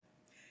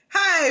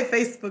Hi,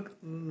 Facebook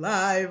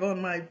Live on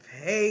my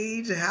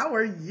page. How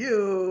are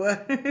you?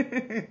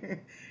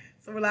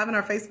 So we're live in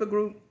our Facebook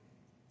group.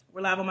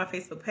 We're live on my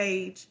Facebook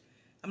page.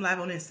 I'm live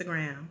on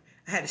Instagram.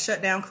 I had to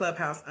shut down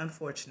Clubhouse,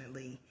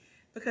 unfortunately,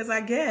 because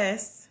I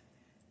guess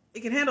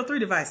it can handle 3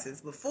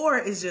 devices. Before,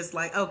 it's just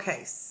like,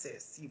 okay,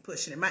 sis, you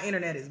pushing it. My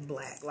internet is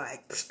black.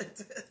 Like,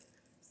 what's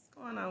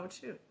going on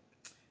with you?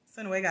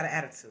 So anyway, I got an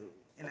attitude,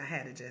 and I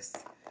had to just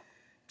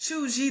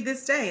choose ye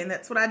this day, and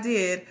that's what I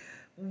did.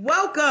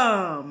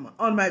 Welcome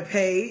on my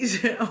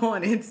page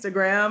on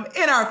Instagram,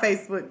 in our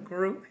Facebook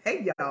group.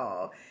 Hey,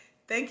 y'all.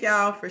 Thank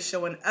y'all for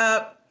showing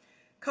up.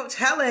 Coach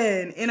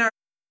Helen in our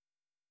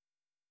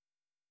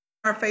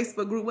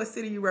Facebook group. What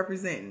city you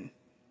representing?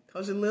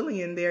 Coach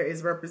Lillian there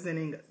is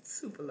representing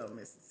Tupelo,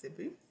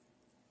 Mississippi.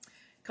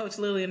 Coach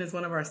Lillian is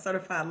one of our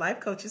certified life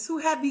coaches who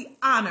had the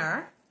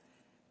honor,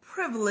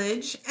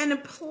 privilege,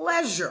 and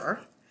pleasure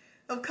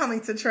of coming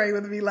to train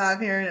with me live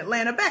here in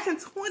Atlanta back in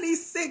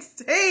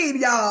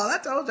 2016, y'all. I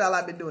told y'all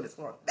I've been doing this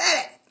for a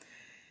minute.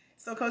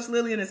 So Coach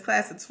Lillian is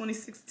class of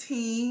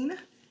 2016.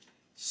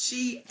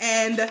 She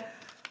and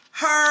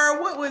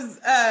her, what was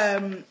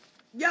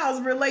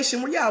y'all's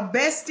relation? Were y'all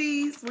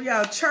besties? Were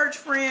y'all church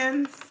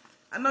friends?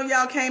 I know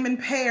y'all came in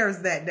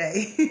pairs that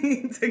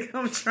day to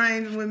come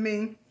train with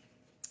me.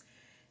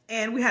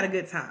 And we had a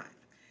good time.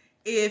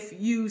 If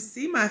you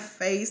see my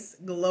face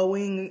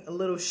glowing a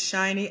little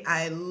shiny,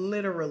 I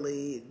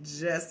literally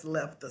just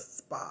left the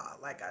spa.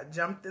 Like, I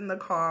jumped in the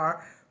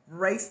car,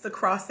 raced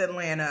across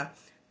Atlanta,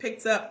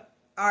 picked up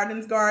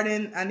Arden's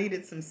Garden. I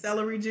needed some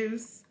celery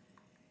juice.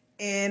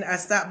 And I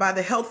stopped by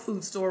the health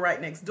food store right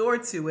next door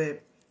to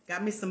it.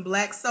 Got me some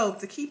black soap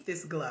to keep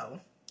this glow.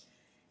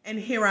 And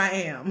here I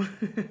am.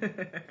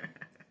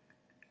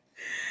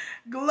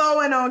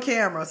 Glowing on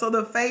camera. So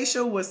the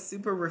facial was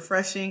super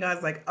refreshing. I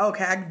was like,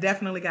 okay, I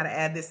definitely got to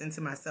add this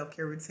into my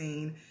self-care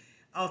routine.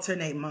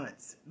 Alternate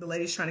months. The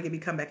lady's trying to get me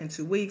come back in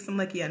 2 weeks. I'm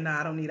like, yeah, no,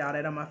 I don't need all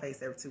that on my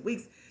face every 2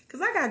 weeks because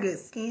I got good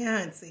skin,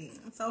 hunty.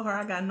 I told her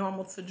I got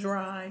normal to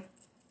dry.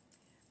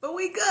 But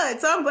we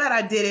good. So I'm glad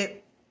I did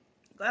it.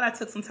 Glad I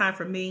took some time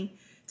for me.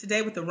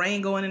 Today with the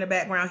rain going in the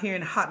background here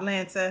in hot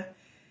Atlanta,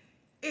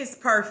 it's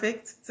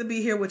perfect to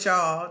be here with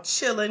y'all,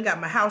 chilling, got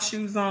my house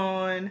shoes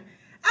on.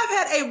 I've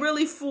had a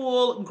really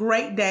full,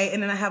 great day,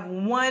 and then I have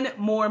one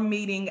more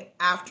meeting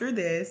after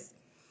this,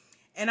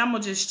 and I'm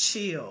going to just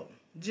chill,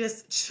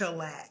 just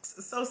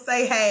chillax. So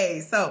say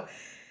hey. So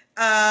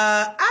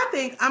I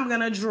think I'm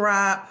going to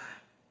drop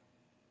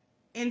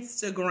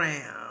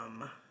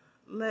Instagram.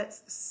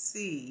 Let's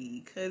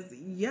see, because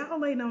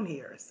y'all ain't on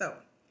here. So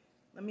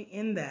let me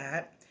end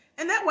that.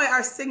 And that way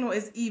our signal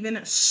is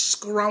even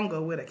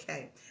stronger with a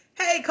K.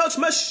 Hey, Coach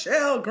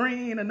Michelle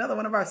Green, another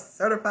one of our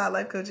certified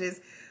life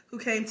coaches who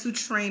came to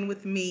train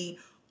with me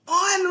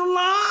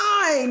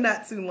online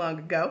not too long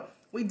ago.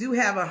 We do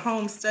have a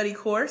home study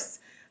course.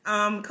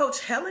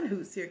 Coach Helen,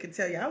 who's here, can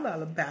tell y'all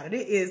all about it.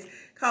 It is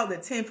called the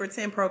 10 for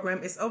 10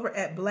 program. It's over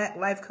at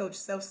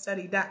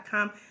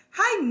blacklifecoachselfstudy.com.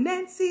 Hi,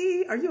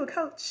 Nancy. Are you a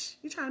coach?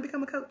 You trying to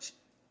become a coach?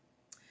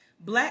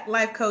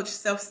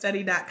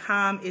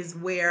 blacklifecoachselfstudy.com is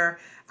where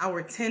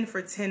our 10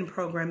 for 10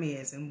 program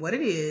is. And what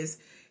it is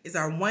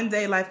our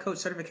one-day life coach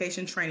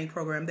certification training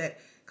program that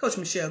Coach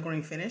Michelle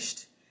Green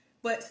finished.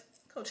 But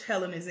Coach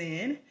Helen is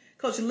in.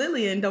 Coach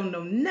Lillian don't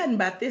know nothing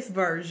about this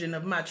version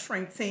of my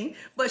training,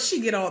 but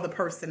she get all the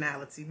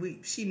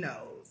personality. She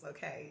knows,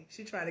 okay?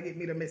 She trying to get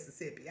me to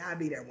Mississippi. I'll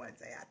be there one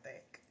day, I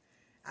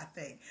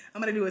think. I'm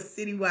going to do a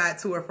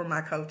citywide tour for my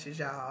coaches,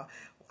 y'all.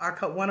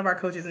 One of our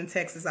coaches in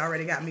Texas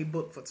already got me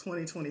booked for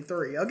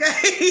 2023,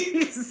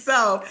 okay?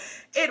 So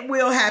it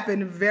will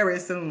happen very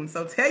soon.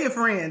 So tell your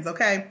friends,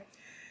 okay?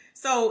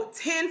 So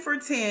 10 for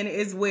 10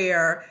 is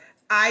where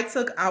I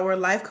took our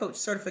life coach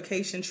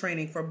certification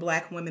training for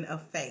Black women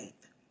of faith.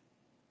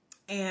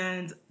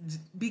 And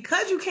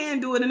because you can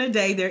do it in a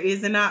day, there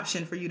is an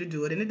option for you to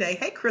do it in a day.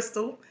 Hey,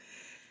 Crystal.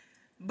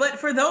 But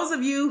for those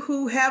of you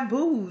who have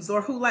booze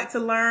or who like to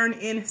learn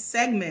in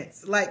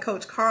segments, like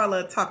Coach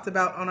Carla talked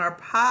about on our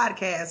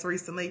podcast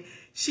recently,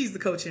 she's the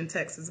coach in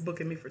Texas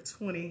booking me for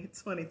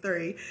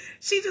 2023.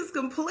 She just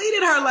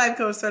completed her life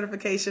coach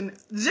certification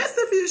just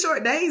a few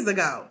short days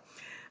ago.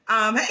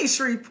 Hey,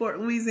 Shreveport,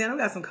 Louisiana. We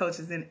got some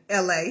coaches in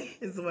LA,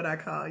 is what I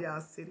call y'all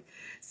city.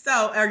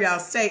 Or y'all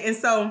state. And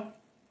so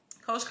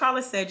Coach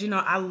Carla said,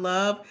 I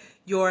love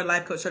your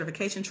life coach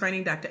certification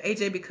training, Dr.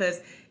 AJ,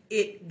 because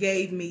it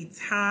gave me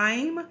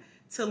time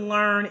to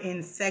learn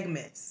in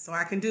segments. So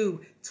I can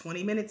do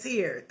 20 minutes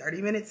here,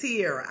 30 minutes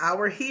here, an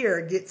hour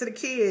here, get to the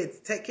kids,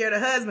 take care of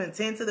the husband,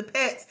 tend to the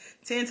pets,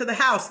 tend to the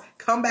house,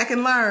 come back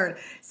and learn.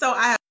 So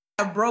I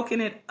have broken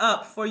it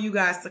up for you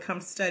guys to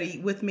come study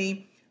with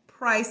me.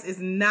 Price is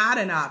not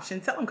an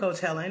option. Tell them, Coach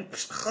Helen,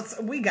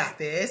 we got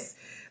this.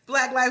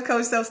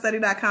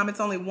 blacklifecoachselfstudy.com. It's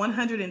only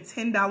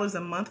 $110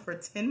 a month for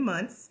 10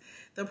 months.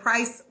 The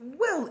price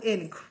will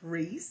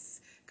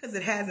increase because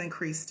it has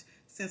increased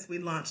since we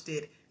launched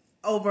it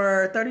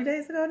over 30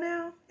 days ago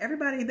now.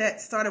 Everybody that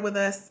started with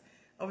us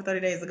over 30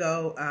 days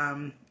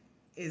ago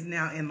is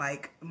now in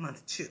like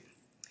month 2.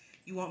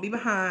 You won't be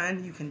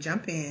behind. You can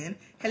jump in.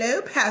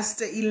 Hello,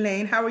 Pastor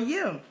Elaine. How are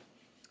you?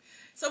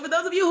 So for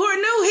those of you who are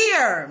new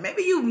here,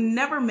 maybe you've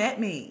never met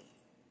me.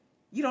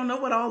 You don't know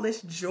what all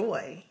this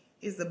joy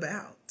is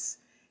about.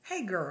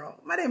 Hey girl,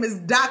 my name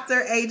is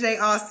Dr.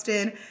 AJ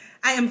Austin.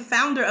 I am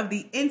founder of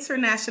the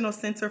International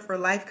Center for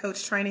Life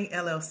Coach Training,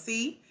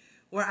 LLC,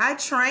 where I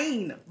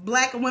train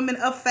Black women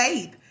of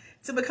faith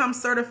to become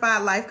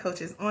certified life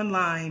coaches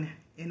online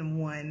in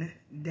one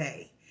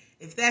day.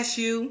 If that's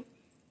you,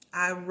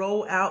 I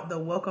roll out the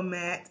welcome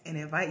mat and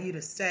invite you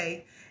to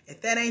stay.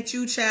 If that ain't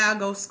you, child,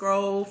 go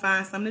scroll,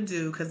 find something to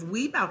do, because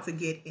we about to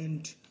get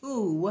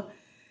into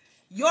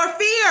your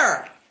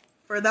fear.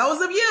 For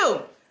those of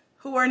you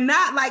who are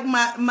not like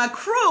my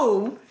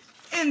crew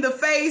in the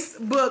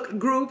Facebook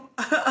group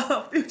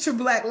of Future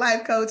Black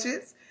Life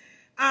Coaches,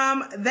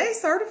 they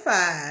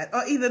certified,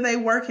 or either they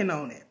working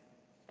on it.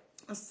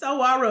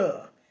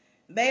 So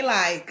they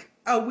like,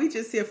 oh, we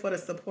just here for the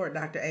support,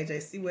 Dr.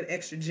 AJ. See what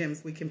extra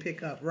gems we can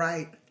pick up,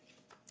 right?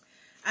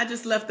 I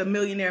just left the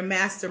Millionaire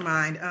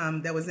Mastermind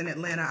that was in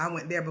Atlanta. I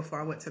went there before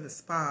I went to the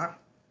spa.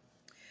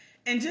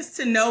 And just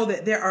to know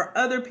that there are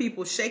other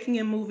people shaking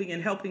and moving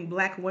and helping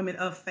Black women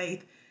of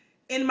faith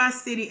in my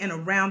city and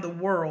around the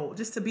world,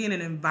 just to be in an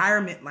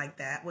environment like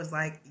that was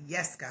like,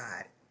 yes,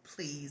 God,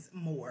 please,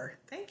 more.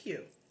 Thank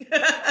you.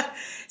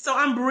 So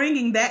I'm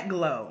bringing that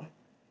glow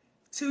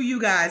to you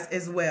guys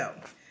as well.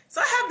 So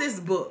I have this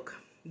book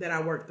that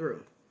I work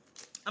through.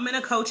 I'm in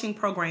a coaching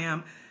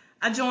program.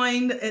 I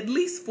joined at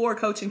least 4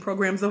 coaching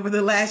programs over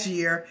the last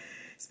year,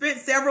 spent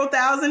several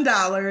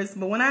 $1,000s.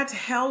 But when I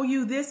tell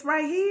you this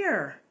right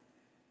here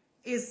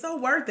is so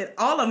worth it,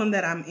 all of them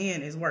that I'm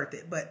in is worth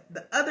it. But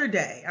the other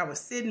day I was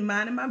sitting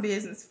minding my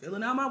business,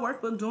 filling out my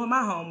workbook, doing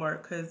my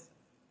homework, because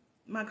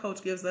my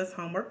coach gives us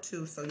homework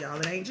too. So y'all,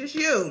 it ain't just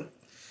you.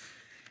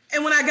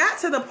 And when I got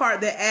to the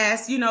part that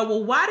asked,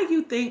 well, why do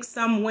you think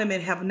some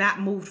women have not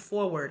moved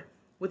forward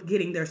with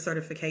getting their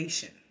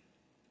certification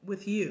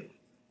with you,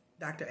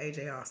 Dr.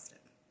 AJ Austin?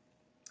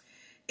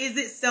 Is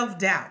it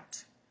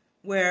self-doubt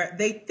where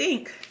they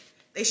think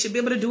they should be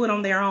able to do it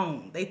on their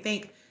own? They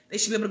think they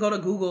should be able to go to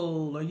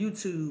Google or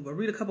YouTube or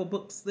read a couple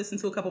books, listen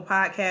to a couple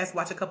podcasts,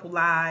 watch a couple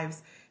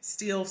lives,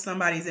 steal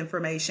somebody's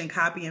information,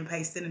 copy and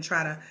paste it, and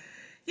try to,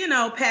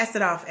 pass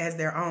it off as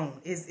their own.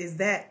 Is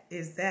that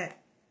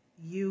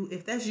you?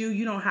 If that's you,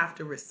 you don't have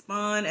to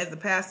respond. As the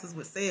pastors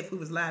would say, if we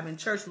was live in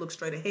church, look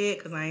straight ahead,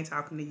 because I ain't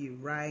talking to you,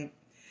 right?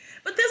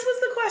 But this was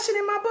the question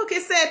in my book.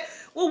 It said,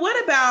 well,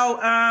 what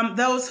about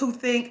those who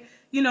think,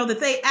 that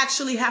they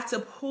actually have to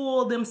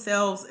pull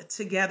themselves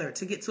together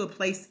to get to a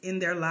place in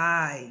their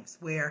lives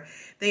where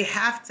they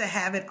have to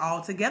have it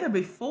all together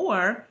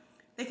before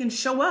they can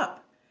show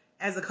up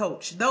as a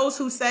coach? Those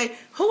who say,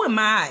 who am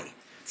I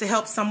to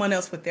help someone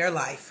else with their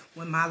life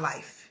when my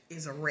life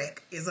is a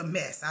wreck, is a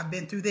mess? I've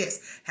been through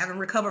this, haven't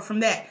recovered from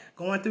that,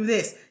 going through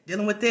this,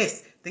 dealing with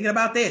this, thinking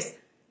about this.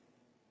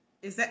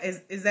 Is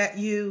that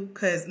you?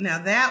 Because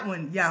now that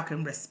one, y'all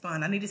can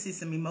respond. I need to see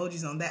some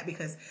emojis on that,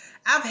 because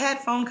I've had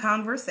phone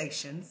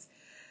conversations.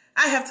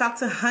 I have talked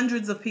to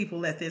hundreds of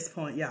people at this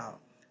point, y'all,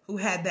 who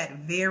had that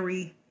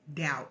very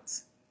doubt.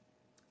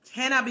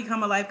 Can I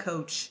become a life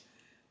coach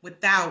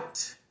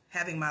without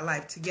having my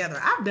life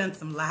together? I've done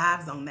some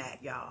lives on that,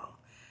 y'all.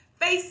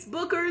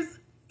 Facebookers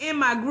in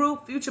my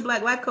group, Future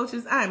Black Life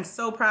Coaches, I am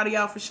so proud of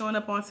y'all for showing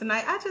up on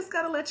tonight. I just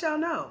got to let y'all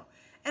know.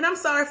 And I'm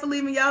sorry for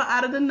leaving y'all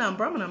out of the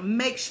number. I'm going to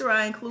make sure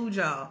I include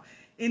y'all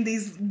in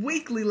these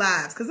weekly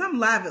lives, because I'm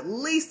live at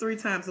least 3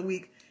 times a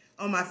week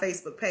on my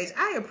Facebook page.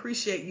 I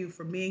appreciate you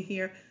for being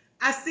here.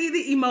 I see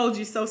the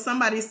emoji. So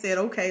somebody said,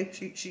 okay,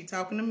 she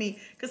talking to me.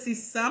 Because see,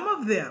 some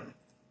of them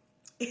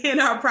in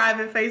our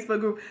private Facebook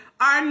group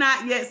are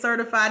not yet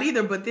certified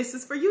either. But this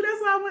is for you.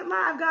 That's why I went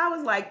live. God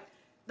was like,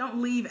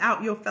 don't leave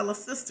out your fellow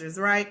sisters,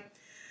 right?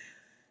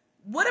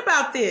 What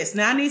about this?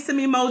 Now, I need some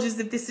emojis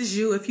if this is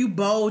you. If you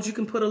bold, you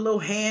can put a little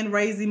hand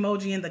raise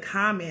emoji in the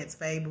comments,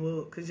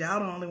 Facebook, because y'all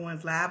the only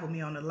ones live with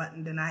me on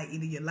the night.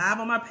 Either you're live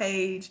on my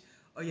page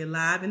or you're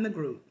live in the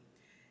group.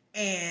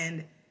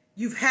 And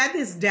you've had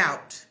this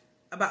doubt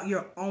about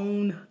your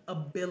own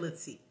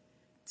ability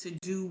to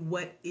do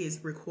what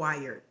is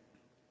required,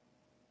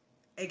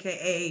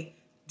 aka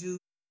do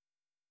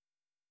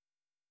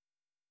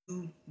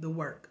the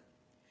work.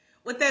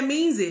 What that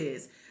means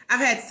is I've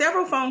had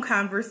several phone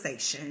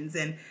conversations,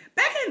 and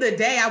back in the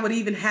day, I would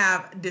even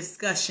have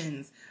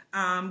discussions.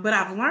 But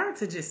I've learned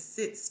to just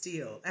sit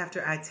still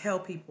after I tell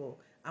people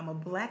I'm a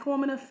Black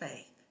woman of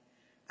faith.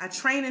 I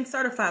train and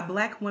certify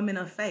Black women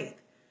of faith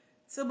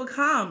to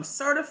become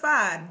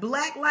certified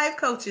Black life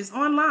coaches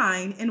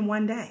online in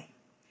one day.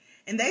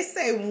 And they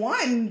say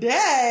one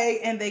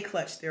day, and they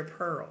clutch their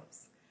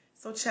pearls.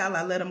 So, child,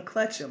 I let them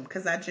clutch them,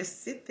 because I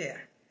just sit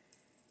there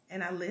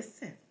and I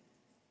listen.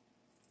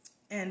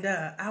 And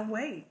I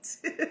wait.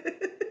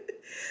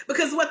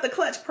 Because what the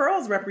clutch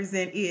pearls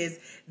represent is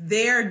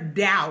their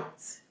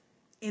doubt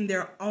in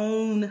their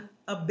own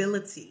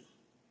ability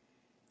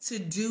to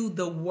do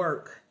the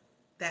work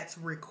that's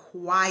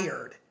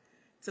required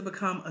to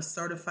become a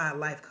certified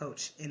life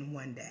coach in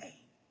one day.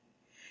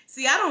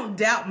 See, I don't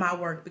doubt my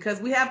work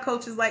because we have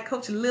coaches like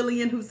Coach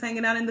Lillian, who's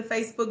hanging out in the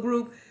Facebook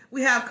group.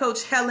 We have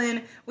Coach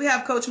Helen. We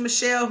have Coach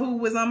Michelle, who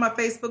was on my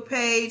Facebook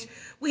page.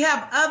 We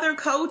have other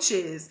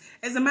coaches.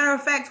 As a matter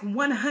of fact,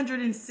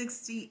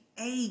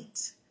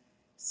 168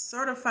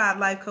 certified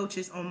life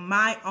coaches on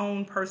my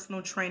own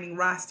personal training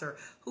roster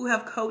who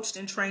have coached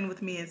and trained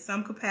with me in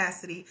some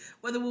capacity,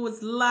 whether it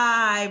was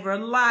live or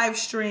live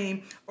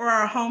stream or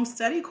our home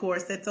study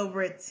course that's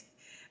over at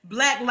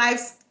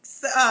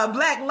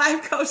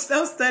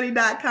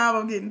blacklifecoachselfstudy.com.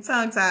 I'm getting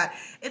tongue-tied.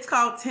 It's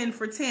called 10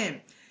 for 10.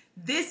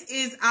 This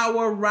is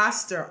our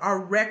roster, our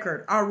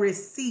record, our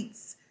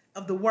receipts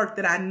of the work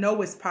that I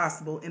know is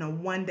possible in a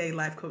one-day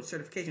life coach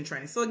certification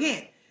training. So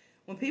again,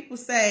 when people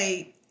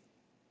say,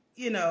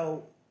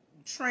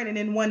 training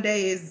in one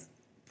day is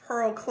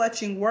pearl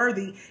clutching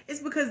worthy, it's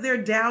because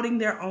they're doubting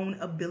their own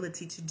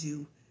ability to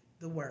do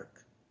the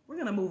work. We're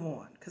going to move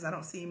on because I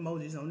don't see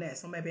emojis on that.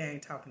 So maybe I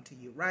ain't talking to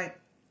you, right?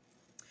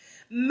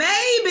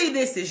 Maybe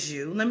this is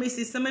you. Let me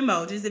see some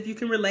emojis if you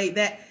can relate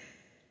that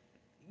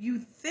you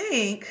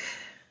think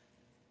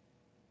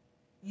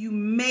you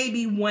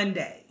maybe one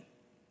day,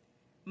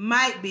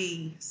 might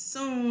be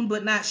soon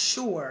but not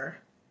sure,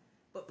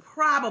 but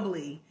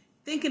probably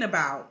thinking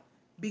about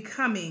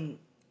becoming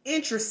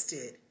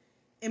interested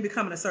in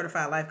becoming a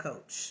certified life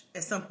coach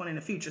at some point in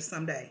the future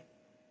someday.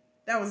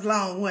 That was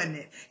long, wasn't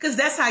it? Because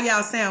that's how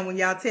y'all sound when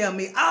y'all tell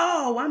me,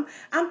 oh,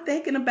 I'm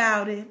thinking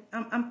about it.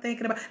 I'm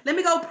thinking about it. Let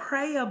me go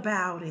pray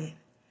about it.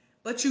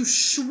 But you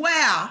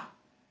swear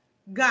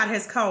God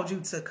has called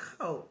you to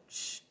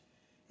coach.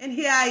 And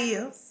here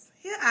I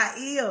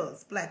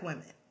is, black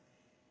women.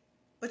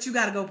 But you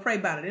got to go pray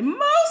about it. And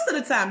most of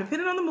the time,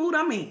 depending on the mood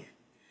I'm in,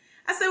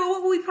 I say, well,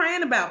 what were we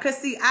praying about? Because,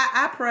 see,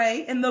 I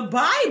pray, and the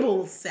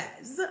Bible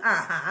says,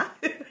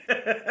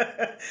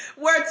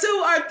 where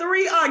 2 or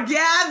 3 are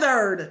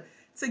gathered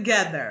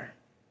together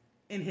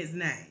in his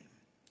name,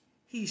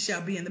 he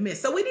shall be in the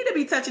midst. So we need to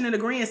be touching and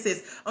agreeing,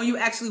 sis, on you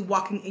actually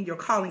walking in your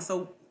calling.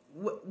 So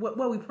what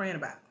are we praying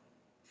about?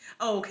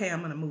 Oh, okay, I'm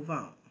going to move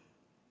on.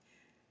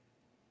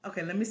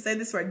 Okay, let me say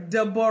this right.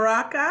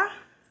 Deboraka.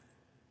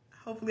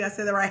 Hopefully I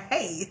said that right.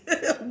 Hey,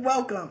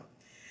 welcome.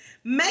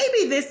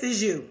 Maybe this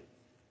is you.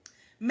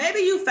 Maybe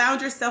you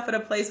found yourself at a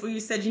place where you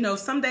said,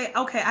 someday,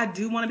 okay, I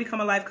do want to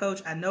become a life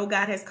coach. I know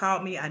God has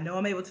called me. I know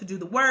I'm able to do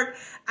the work.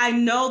 I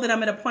know that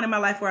I'm at a point in my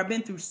life where I've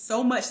been through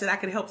so much that I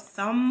could help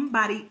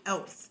somebody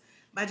else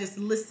by just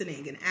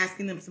listening and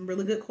asking them some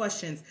really good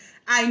questions.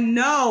 I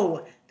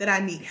know that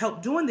I need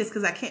help doing this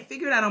because I can't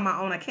figure it out on my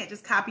own. I can't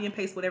just copy and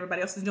paste what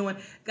everybody else is doing.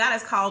 God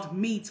has called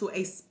me to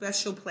a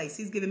special place.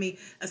 He's given me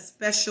a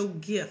special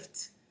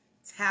gift,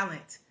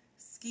 talent,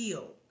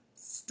 skill,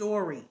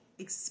 story,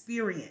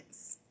 experience.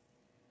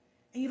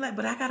 And you're like,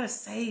 but I got to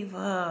save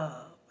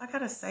up. I got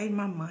to save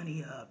my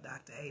money up,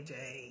 Dr.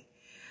 AJ.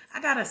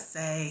 I got to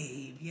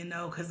save,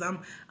 because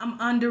I'm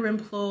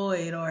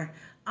underemployed or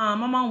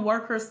I'm on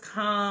workers'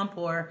 comp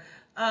or,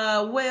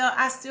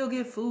 I still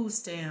get food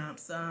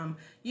stamps. I'm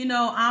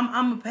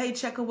a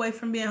paycheck away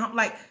from being home.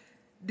 Like,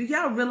 do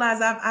y'all realize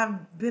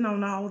I've been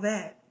on all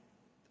that?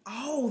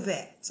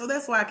 So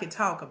that's why I can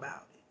talk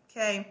about it,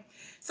 okay?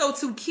 So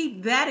to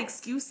keep that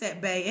excuse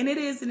at bay, and it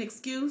is an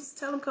excuse,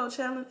 tell them, Coach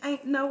Helen,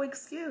 ain't no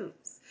excuse.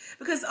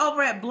 Because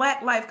over at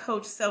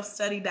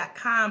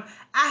blacklifecoachselfstudy.com,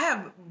 I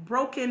have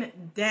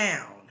broken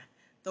down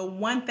the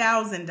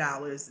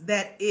 $1,000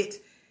 that it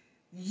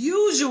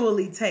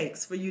usually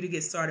takes for you to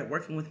get started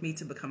working with me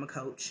to become a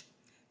coach.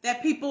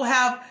 That people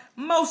have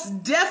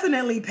most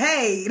definitely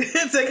paid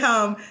to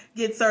come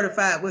get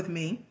certified with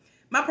me.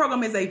 My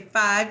program is a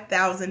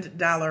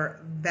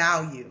 $5,000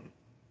 value.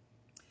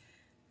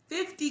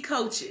 50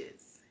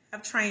 coaches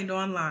have trained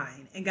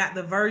online and got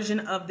the version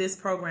of this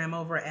program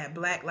over at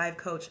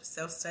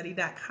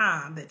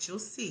blacklifecoachselfstudy.com that you'll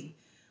see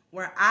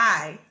where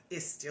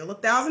it's still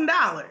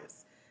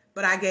 $1,000,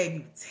 but I gave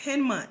you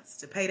 10 months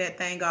to pay that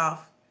thing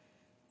off,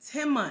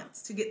 10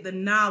 months to get the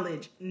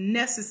knowledge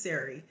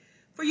necessary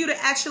for you to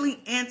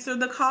actually answer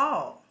the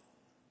call,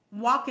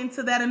 walk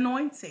into that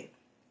anointing.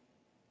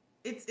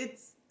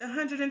 It's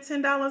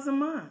 $110 a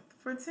month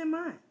for 10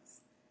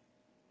 months.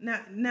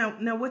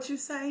 Now what you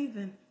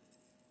saving?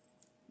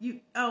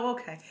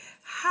 Okay.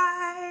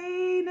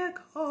 Hi,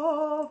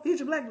 Nicole,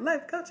 future Black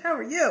Life Coach. How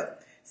are you?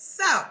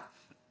 So,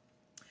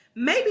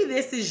 maybe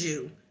this is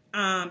you.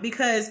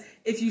 Because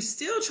if you're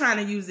still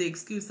trying to use the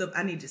excuse of,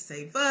 I need to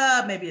save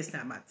up, maybe it's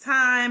not my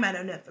time, I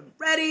don't know if I'm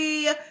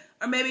ready,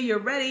 or maybe you're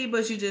ready,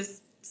 but you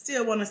just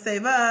still want to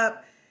save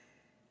up,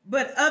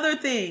 but other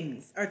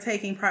things are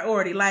taking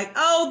priority, like,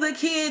 the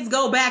kids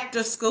go back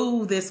to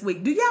school this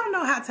week. Do y'all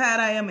know how tired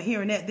I am of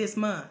hearing that this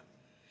month?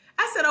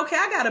 I said, okay,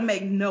 I got to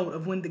make note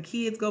of when the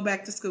kids go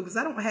back to school because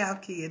I don't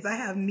have kids. I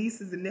have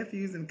nieces and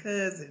nephews and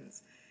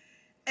cousins.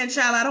 And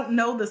child, I don't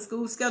know the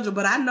school schedule,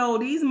 but I know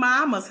these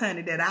mamas,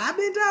 honey, that I've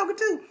been talking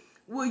to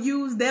will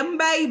use them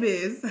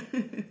babies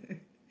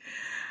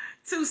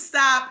to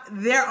stop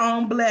their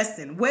own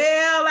blessing.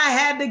 Well, I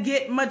had to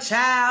get my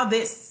child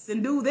this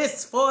and do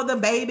this for the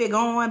baby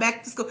going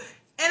back to school.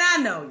 And I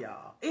know,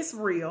 y'all, it's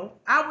real.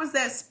 I was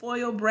that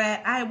spoiled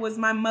brat. I was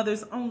my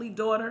mother's only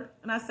daughter.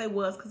 And I say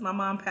was because my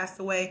mom passed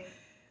away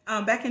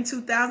back in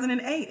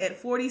 2008 at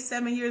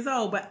 47 years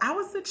old. But I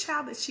was the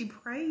child that she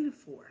prayed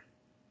for.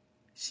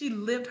 She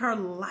lived her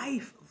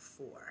life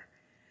for.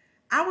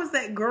 I was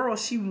that girl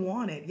she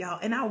wanted, y'all.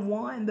 And I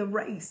won the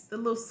race, the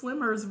little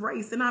swimmer's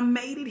race. And I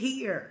made it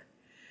here.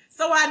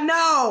 So I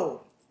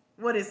know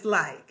what it's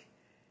like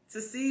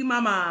to see my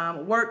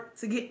mom work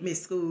to get me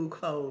school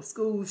clothes,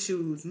 school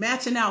shoes,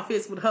 matching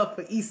outfits with her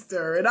for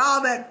Easter, and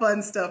all that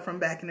fun stuff from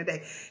back in the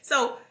day.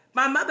 So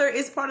my mother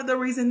is part of the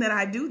reason that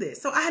I do this.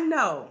 So I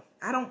know,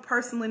 I don't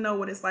personally know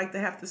what it's like to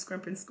have to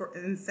scrimp and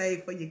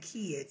save for your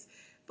kids,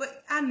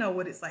 but I know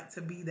what it's like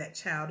to be that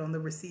child on the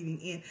receiving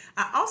end.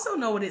 I also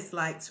know what it's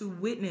like to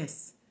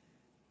witness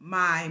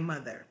my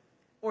mother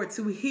or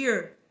to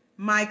hear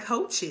my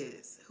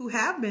coaches who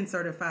have been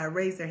certified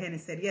raise their hand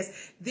and said,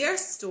 yes, their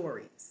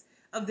stories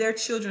of their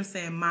children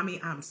saying, Mommy,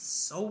 I'm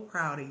so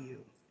proud of you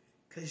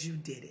because you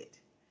did it.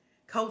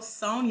 Coach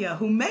Sonia,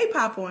 who may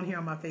pop on here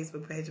on my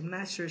Facebook page, I'm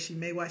not sure, she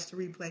may watch the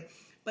replay,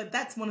 but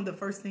that's one of the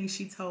first things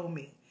she told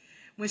me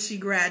when she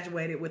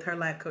graduated with her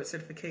life coach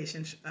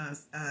certification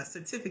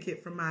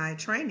certificate from my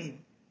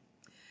training.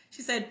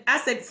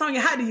 I said, Sonia,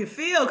 how do you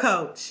feel,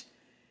 coach?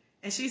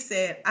 And she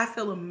said, I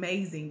feel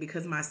amazing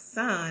because my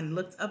son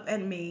looked up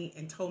at me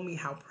and told me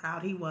how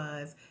proud he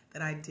was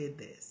that I did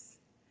this.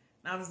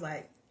 And I was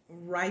like,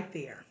 right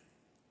there.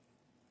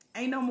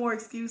 Ain't no more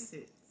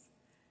excuses.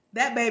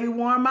 That baby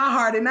warmed my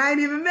heart and I ain't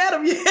even met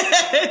him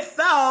yet.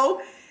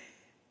 So,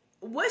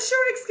 what's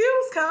your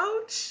excuse,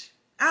 coach?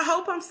 I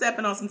hope I'm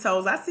stepping on some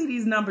toes. I see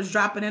these numbers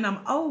dropping and I'm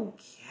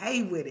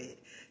okay with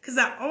it. Because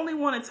I only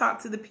want to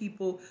talk to the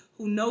people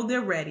who know they're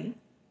ready.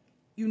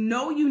 You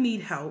know you need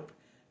help.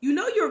 You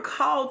know you're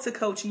called to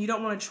coach and you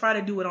don't want to try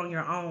to do it on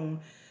your own.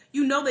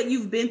 You know that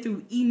you've been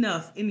through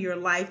enough in your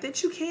life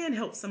that you can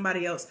help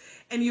somebody else.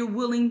 And you're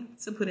willing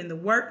to put in the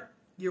work.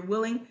 You're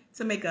willing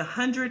to make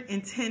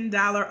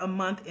 $110 a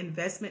month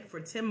investment for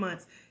 10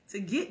 months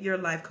to get your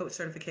life coach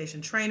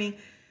certification training.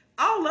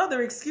 All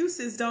other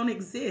excuses don't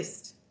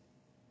exist.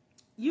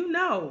 You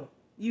know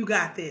you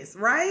got this,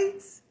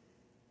 right?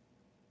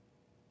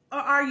 Or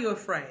are you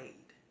afraid?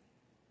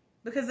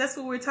 Because that's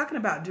what we're talking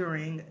about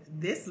during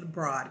this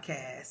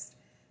broadcast.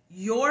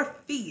 Your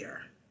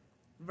fear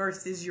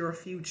versus your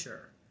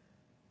future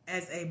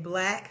as a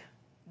Black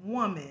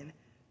woman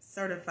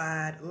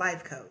certified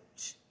life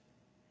coach.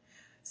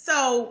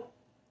 So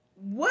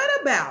what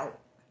about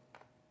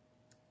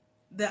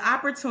the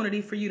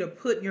opportunity for you to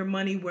put your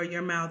money where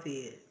your mouth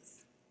is?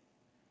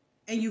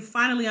 And you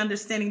finally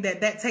understanding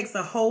that that takes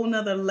a whole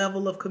nother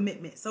level of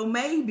commitment. So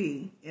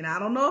maybe, and I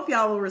don't know if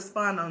y'all will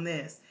respond on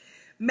this,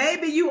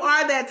 maybe you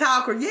are that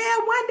talker. Yeah,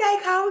 one day,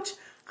 coach,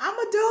 I'm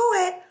going to do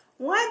it.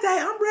 One day,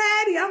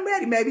 I'm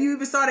ready. Maybe you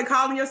even started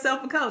calling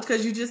yourself a coach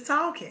because you're just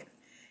talking.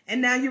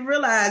 And now you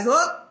realize,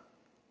 oh,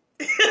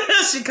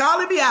 she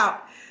calling me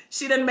out.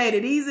 She done made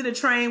it easy to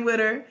train with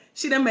her.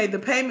 She done made the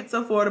payments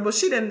affordable.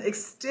 She done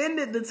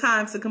extended the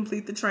time to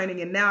complete the training.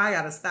 And now I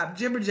got to stop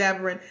jibber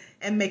jabbering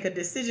and make a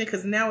decision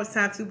because now it's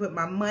time to put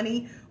my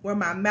money where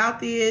my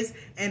mouth is.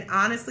 And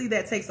honestly,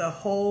 that takes a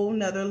whole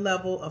nother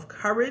level of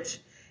courage.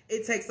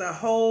 It takes a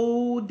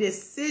whole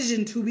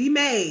decision to be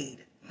made.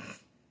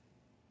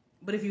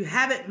 But if you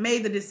haven't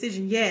made the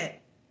decision yet,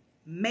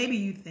 maybe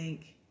you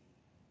think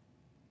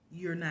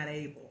you're not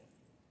able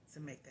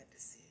to make that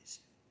decision.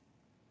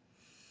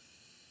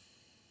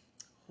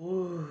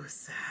 Ooh,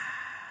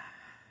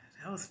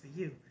 that was for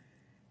you.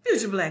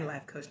 Future Black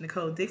Life Coach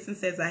Nicole Dixon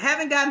says, I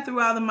haven't gotten through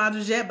all the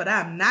modules yet, but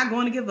I'm not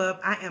going to give up.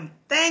 I am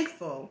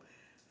thankful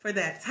for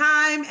that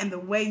time and the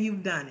way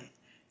you've done it.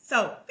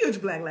 So, Future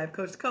Black Life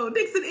Coach Nicole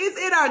Dixon is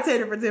in our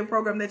 10 for 10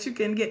 program that you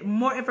can get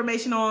more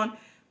information on.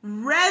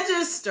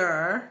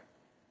 Register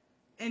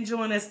and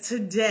join us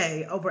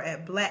today over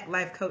at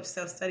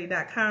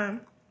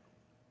blacklifecoachselfstudy.com.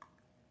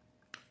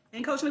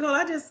 And Coach Nicole,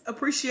 I just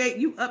appreciate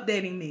you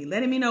updating me,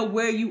 letting me know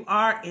where you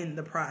are in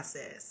the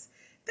process.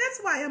 That's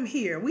why I'm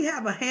here. We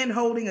have a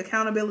hand-holding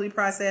accountability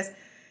process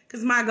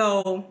because my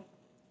goal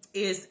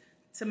is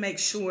to make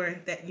sure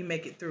that you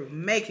make it through,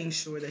 making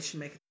sure that you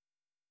make it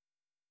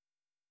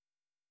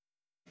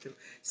through.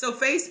 So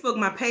Facebook,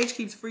 my page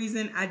keeps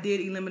freezing. I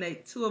did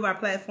eliminate 2 of our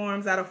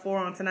platforms out of 4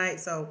 on tonight,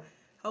 so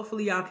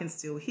hopefully y'all can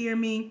still hear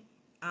me.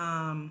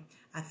 I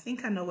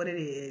think I know what it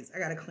is. I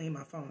got to clean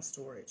my phone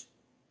storage.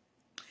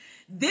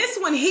 This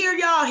one here,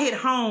 y'all, hit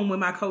home when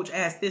my coach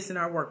asked this in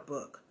our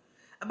workbook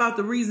about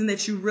the reason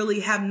that you really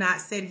have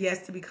not said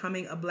yes to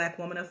becoming a Black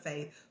woman of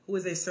faith who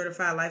is a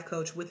certified life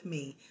coach with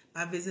me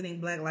by visiting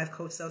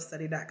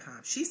blacklifecoachselfstudy.com.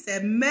 She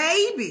said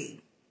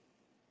maybe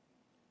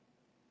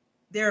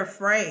they're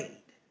afraid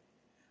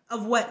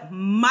of what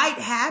might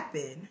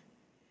happen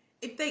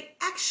if they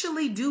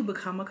actually do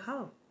become a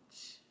coach.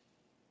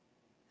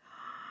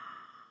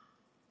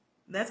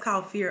 That's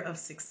called fear of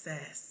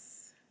success.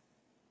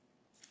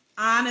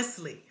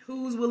 Honestly,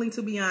 who's willing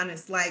to be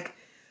honest? Like,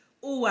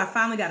 oh, I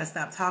finally got to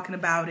stop talking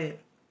about it.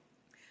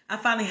 I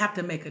finally have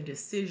to make a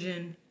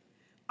decision.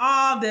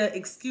 All the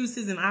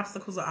excuses and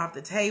obstacles are off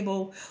the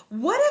table.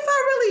 What if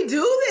I really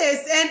do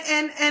this?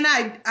 And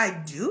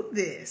I do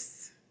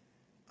this.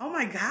 Oh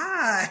my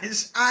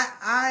gosh,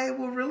 I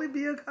will really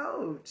be a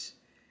coach.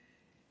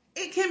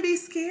 It can be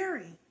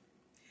scary.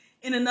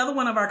 In another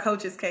one of our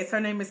coaches' case, her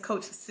name is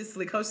Coach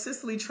Cicely. Coach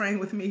Cicely trained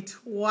with me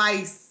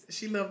twice.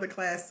 She loved the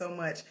class so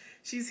much.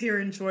 She's here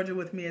in Georgia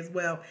with me as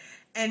well.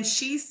 And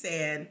she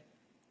said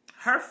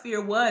her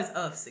fear was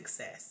of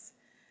success,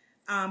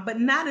 but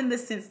not in the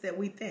sense that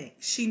we think.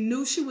 She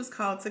knew she was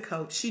called to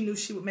coach. She knew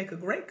she would make a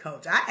great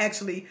coach. I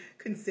actually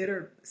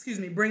considered,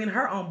 bringing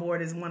her on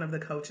board as one of the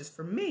coaches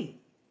for me.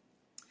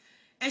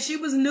 And she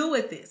was new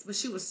at this, but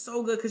she was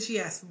so good because she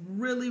asked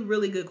really,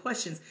 really good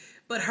questions.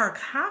 But her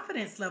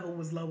confidence level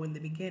was low in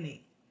the beginning.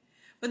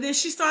 But then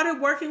she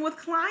started working with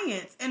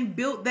clients and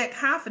built that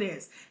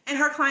confidence. And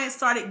her clients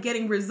started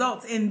getting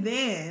results. And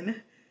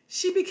then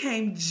she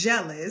became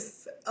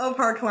jealous of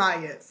her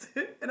clients.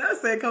 And I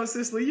said, Coach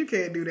Cicely, you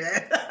can't do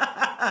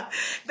that.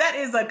 That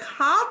is a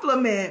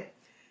compliment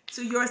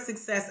to your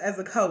success as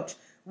a coach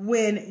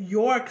when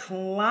your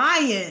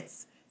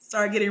clients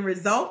start getting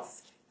results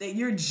that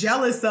you're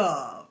jealous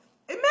of.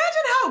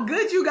 Imagine how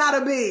good you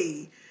gotta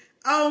be.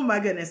 Oh my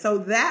goodness. So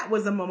that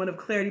was a moment of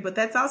clarity, but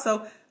that's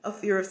also a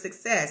fear of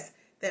success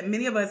that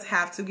many of us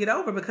have to get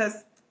over,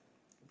 because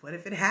what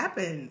if it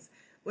happens?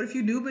 What if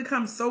you do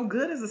become so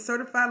good as a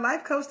certified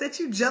life coach that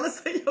you're jealous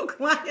of your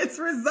clients'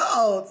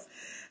 results?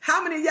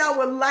 How many of y'all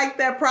would like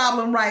that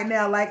problem right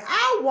now? Like,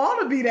 I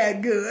want to be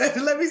that good.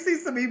 Let me see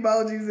some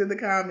emojis in the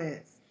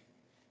comments.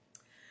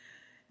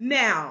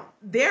 Now,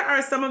 there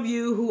are some of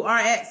you who are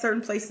at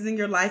certain places in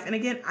your life. And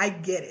again, I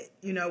get it.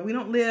 You know, we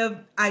don't live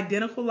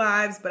identical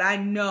lives, but I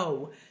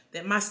know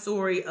that my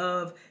story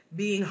of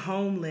being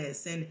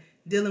homeless and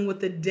dealing with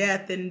the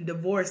death and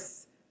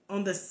divorce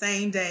on the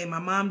same day. My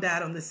mom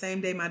died on the same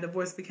day my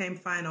divorce became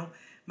final.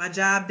 My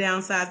job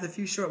downsized a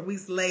few short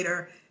weeks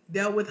later.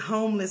 Dealt with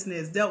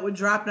homelessness, dealt with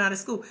dropping out of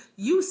school.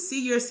 You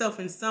see yourself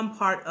in some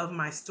part of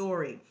my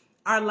story.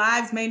 Our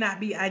lives may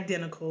not be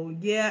identical.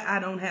 Yeah, I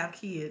don't have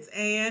kids.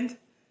 And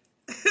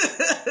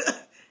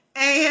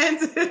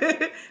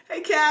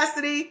hey,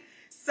 Cassidy.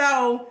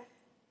 So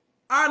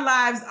our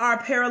lives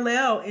are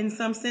parallel in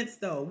some sense,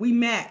 though. We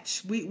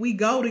match. We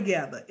go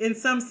together in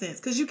some sense,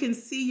 because you can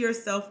see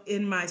yourself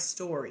in my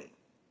story.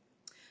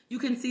 You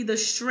can see the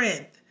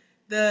strength,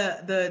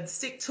 the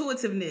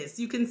stick-to-itiveness.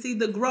 You can see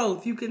the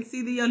growth. You can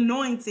see the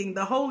anointing,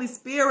 the Holy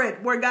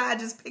Spirit, where God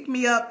just picked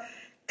me up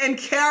and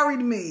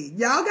carried me.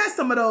 Y'all got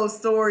some of those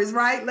stories,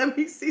 right? Let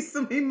me see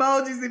some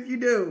emojis if you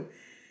do.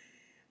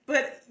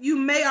 But you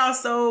may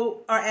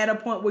also are at a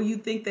point where you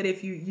think that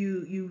if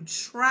you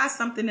try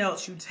something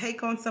else, you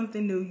take on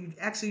something new, you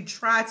actually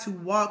try to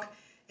walk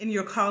in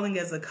your calling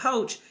as a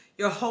coach,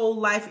 your whole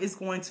life is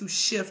going to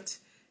shift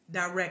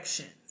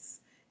directions.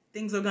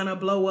 Things are going to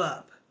blow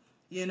up.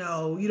 You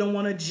know, you don't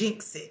want to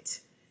jinx it.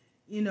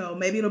 You know,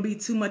 maybe it'll be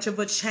too much of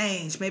a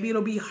change. Maybe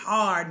it'll be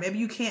hard. Maybe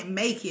you can't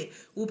make it.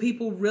 Will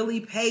people really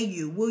pay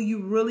you? Will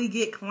you really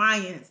get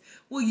clients?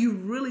 Will you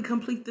really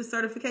complete the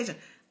certification?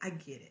 I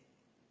get it.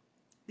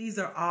 These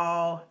are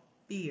all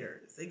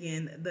fears.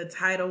 Again, the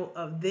title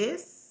of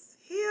this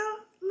here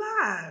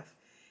live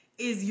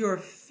is Your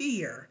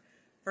Fear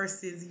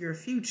versus Your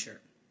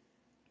Future.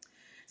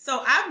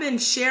 So I've been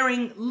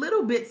sharing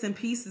little bits and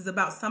pieces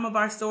about some of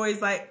our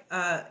stories, like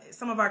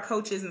some of our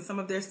coaches and some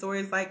of their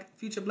stories, like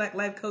Future Black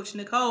Life Coach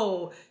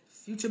Nicole,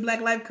 Future Black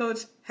Life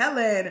Coach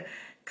Helen,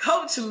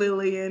 Coach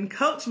Lillian,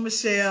 Coach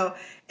Michelle,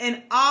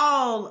 and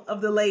all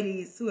of the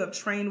ladies who have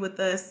trained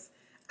with us.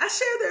 I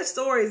share their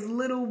stories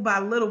little by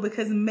little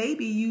because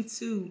maybe you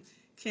too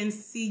can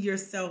see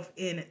yourself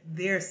in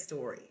their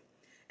story.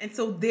 And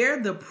so they're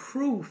the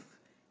proof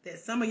that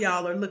some of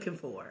y'all are looking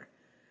for.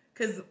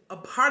 Because a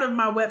part of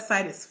my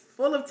website is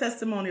full of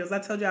testimonials. I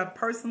told you I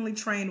personally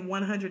trained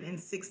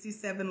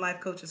 167 life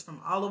coaches from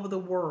all over the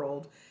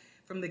world,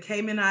 from the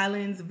Cayman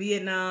Islands,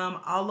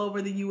 Vietnam, all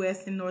over the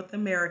U.S. and North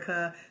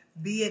America,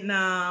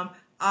 Vietnam,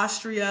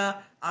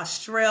 Austria,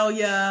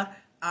 Australia.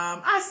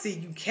 I see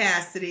you,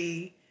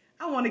 Cassidy.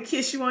 I want to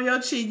kiss you on your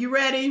cheek. You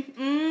ready?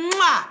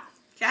 Mwah!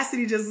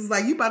 Cassidy just was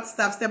like, you about to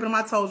stop stepping on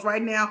my toes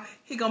right now.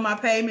 Here go my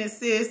payment,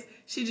 sis.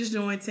 She just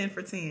doing 10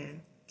 for 10.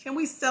 Can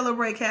we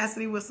celebrate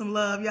Cassidy with some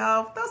love,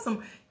 y'all? Throw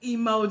some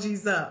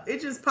emojis up.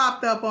 It just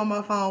popped up on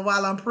my phone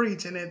while I'm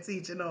preaching and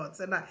teaching on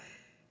tonight.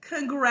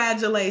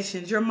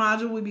 Congratulations. Your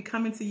module will be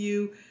coming to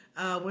you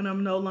when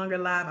I'm no longer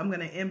live. I'm going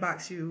to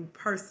inbox you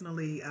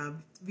personally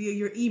via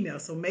your email.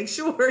 So make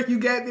sure you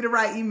gave me the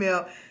right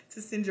email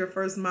to send your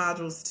first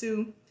modules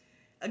to.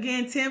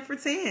 Again, 10 for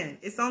 10.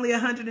 It's only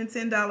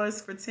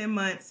 $110 for 10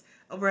 months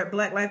over at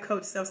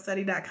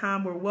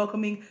blacklifecoachselfstudy.com. We're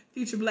welcoming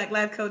future Black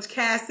Life Coach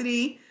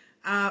Cassidy,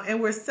 and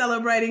we're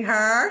celebrating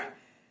her.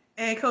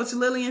 And Coach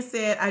Lillian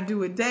said, I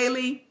do it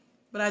daily,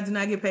 but I do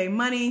not get paid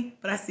money,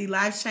 but I see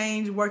life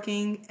change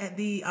working at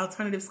the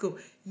alternative school.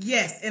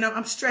 Yes, and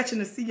I'm stretching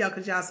to see y'all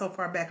because y'all so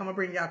far back. I'm going to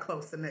bring y'all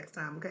closer next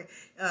time, okay?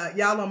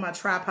 Y'all on my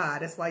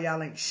tripod. That's why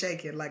y'all ain't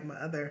shaking like my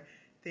other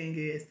thing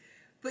is.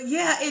 But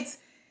yeah,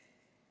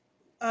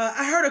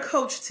 I heard a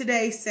coach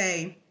today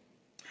say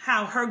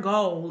how her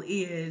goal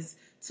is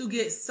to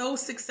get so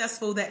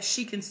successful that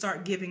she can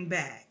start giving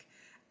back.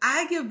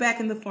 I give back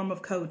in the form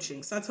of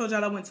coaching. So I told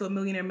y'all I went to a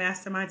millionaire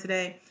mastermind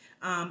today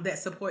that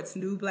supports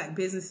new Black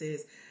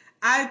businesses.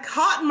 I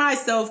caught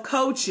myself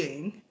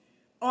coaching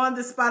on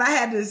the spot. I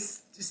had to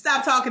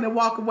stop talking and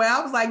walk away.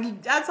 I was like,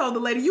 I told the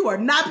lady, you are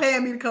not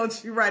paying me to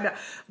coach you right now.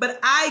 But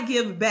I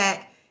give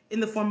back in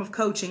the form of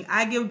coaching.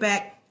 I give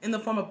back in the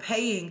form of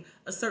paying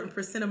a certain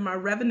percent of my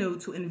revenue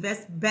to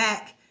invest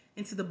back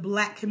into the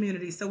Black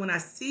community. So when I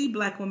see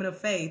Black women of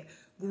faith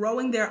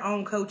growing their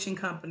own coaching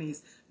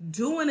companies,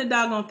 doing a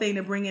doggone thing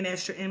to bring in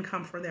extra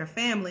income for their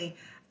family,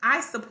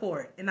 I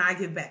support and I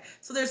give back.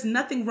 So there's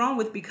nothing wrong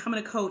with becoming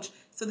a coach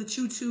so that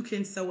you too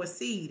can sow a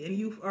seed, and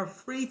you are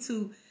free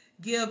to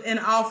give an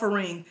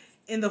offering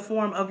in the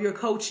form of your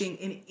coaching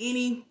in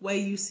any way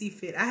you see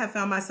fit. I have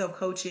found myself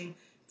coaching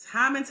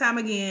time and time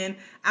again.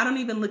 I don't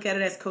even look at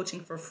it as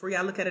coaching for free.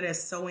 I look at it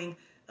as sowing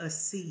a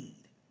seed.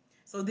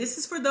 So this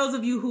is for those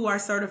of you who are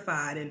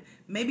certified, and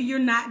maybe you're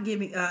not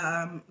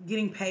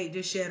getting paid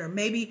just yet, or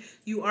maybe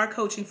you are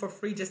coaching for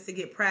free just to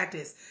get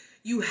practice.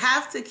 You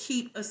have to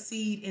keep a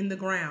seed in the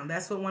ground.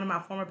 That's what one of my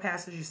former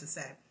pastors used to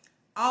say.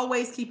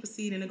 Always keep a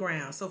seed in the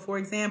ground. So for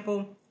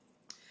example,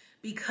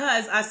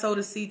 because I sowed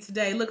a seed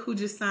today, look who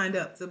just signed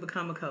up to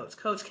become a coach,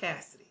 Coach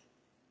Cassidy.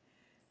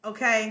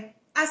 Okay,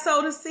 I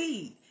sowed a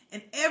seed.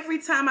 And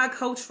every time I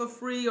coach for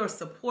free or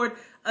support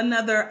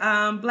another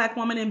Black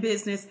woman in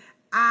business,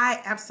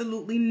 I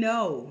absolutely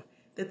know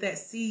that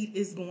seed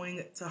is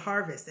going to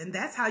harvest. And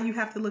that's how you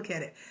have to look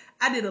at it.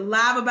 I did a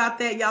live about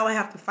that. Y'all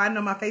have to find it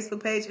on my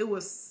Facebook page. It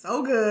was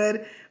so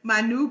good.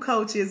 My new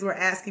coaches were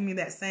asking me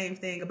that same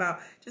thing about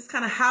just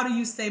kind of how do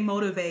you stay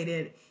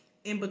motivated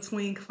in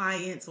between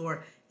clients,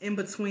 or in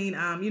between,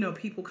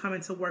 people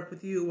coming to work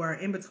with you, or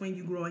in between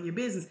you growing your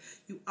business.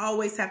 You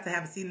always have to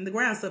have a seed in the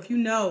ground. So if you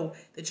know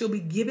that you'll be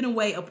giving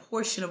away a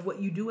portion of what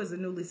you do as a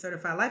newly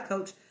certified life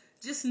coach,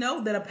 just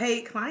know that a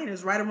paid client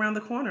is right around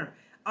the corner.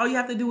 All you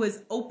have to do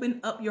is open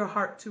up your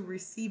heart to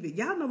receive it.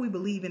 Y'all know we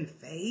believe in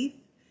faith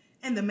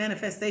and the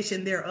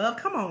manifestation thereof.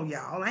 Come on,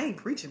 y'all. I ain't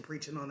preaching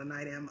on the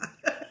night, am I?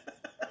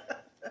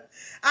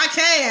 I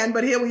can,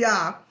 but here we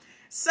are.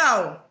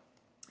 So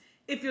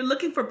if you're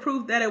looking for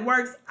proof that it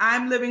works,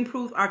 I'm living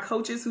proof. Our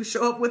coaches who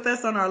show up with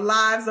us on our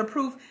lives are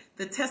proof.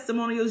 The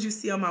testimonials you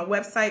see on my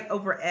website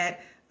over at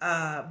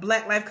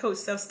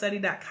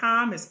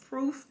blacklifecoachselfstudy.com is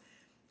proof.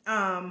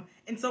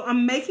 And so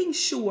I'm making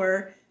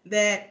sure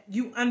that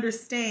you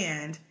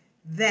understand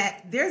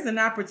that there's an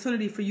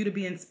opportunity for you to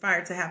be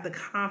inspired, to have the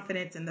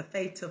confidence and the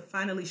faith to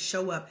finally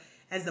show up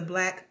as a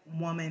Black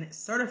woman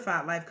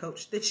certified life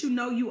coach that you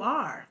know you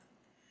are.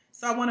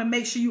 So I want to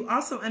make sure you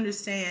also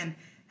understand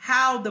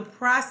how the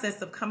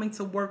process of coming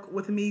to work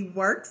with me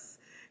works.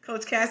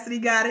 Coach Cassidy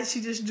got it.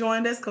 She just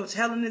joined us. Coach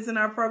Helen is in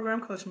our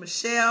program. Coach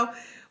Michelle.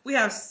 We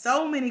have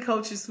so many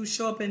coaches who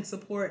show up and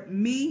support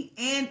me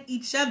and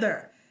each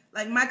other.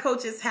 Like, my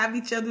coaches have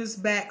each other's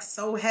back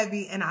so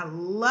heavy, and I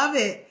love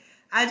it.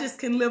 I just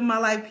can live my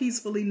life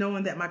peacefully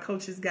knowing that my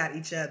coaches got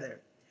each other.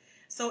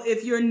 So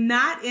if you're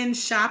not in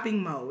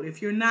shopping mode, if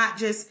you're not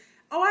just,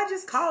 I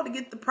just called to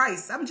get the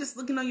price, I'm just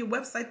looking on your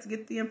website to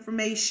get the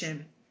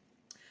information.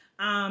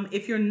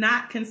 If you're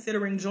not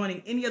considering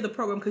joining any other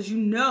program because you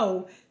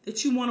know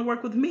that you want to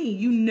work with me,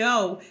 you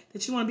know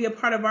that you want to be a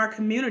part of our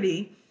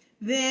community,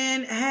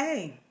 then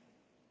hey,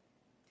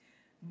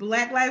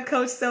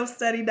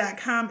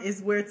 blacklifecoachselfstudy.com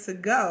is where to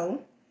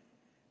go,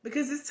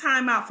 because it's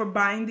time out for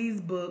buying these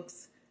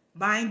books,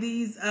 buying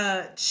these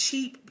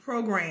cheap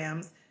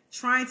programs,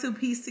 trying to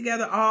piece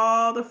together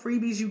all the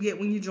freebies you get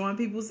when you join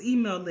people's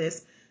email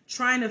list,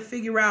 trying to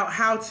figure out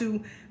how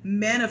to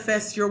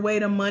manifest your way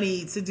to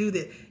money to do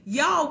this.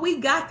 Y'all, we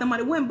got the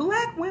money. When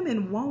Black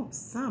women want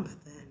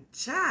something,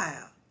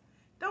 child,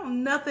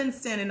 don't nothing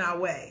stand in our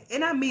way.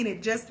 And I mean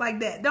it just like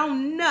that.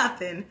 Don't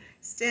nothing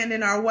stand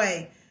in our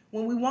way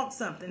when we want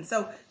something.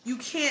 So you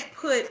can't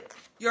put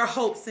your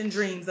hopes and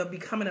dreams of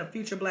becoming a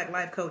future Black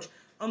life coach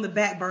on the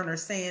back burner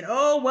saying,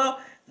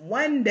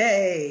 one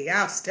day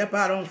I'll step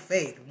out on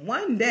faith.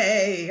 One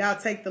day I'll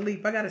take the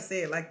leap. I got to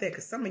say it like that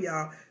because some of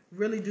y'all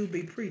really do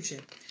be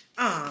preaching.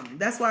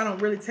 That's why I don't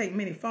really take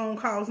many phone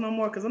calls no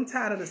more, because I'm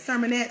tired of the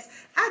sermonettes.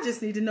 I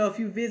just need to know if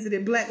you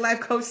visited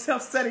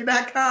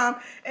blacklifecoachselfstudy.com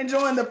and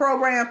joined the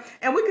program,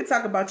 and we could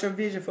talk about your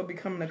vision for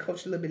becoming a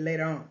coach a little bit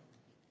later on.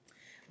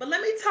 But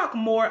let me talk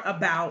more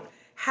about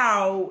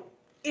how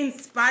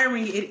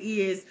inspiring it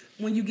is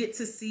when you get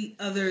to see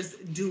others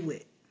do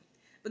it.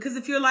 Because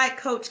if you're like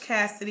Coach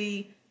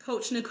Cassidy,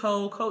 Coach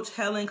Nicole, Coach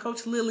Helen,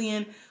 Coach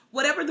Lillian,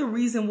 whatever the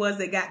reason was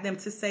that got them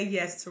to say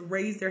yes, to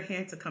raise their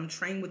hand to come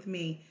train with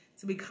me,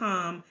 to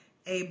become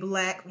a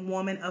Black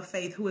woman of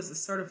faith who is a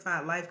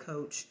certified life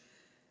coach,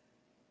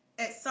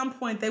 at some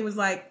point they was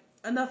like,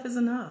 enough is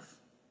enough.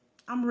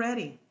 I'm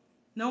ready.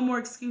 No more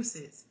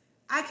excuses.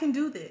 I can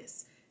do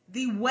this.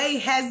 The way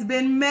has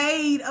been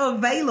made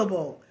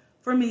available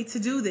for me to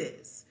do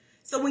this.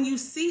 So when you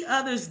see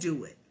others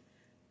do it,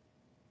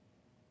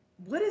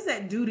 what does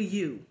that do to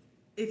you?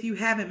 if you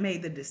haven't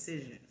made the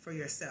decision for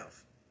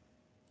yourself.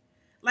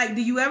 Like,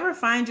 do you ever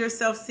find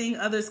yourself seeing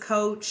others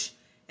coach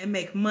and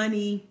make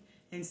money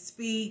and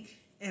speak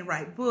and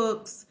write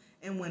books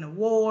and win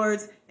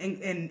awards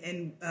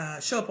and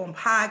show up on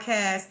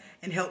podcasts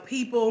and help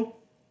people,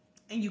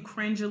 and you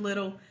cringe a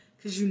little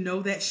because you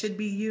know that should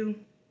be you?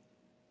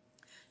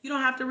 You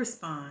don't have to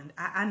respond.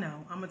 I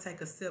know. I'm going to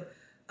take a sip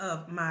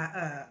of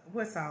my,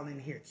 what's all in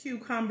here?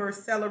 Cucumber,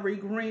 celery,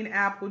 green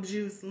apple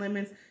juice,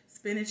 lemons,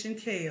 spinach, and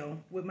kale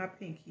with my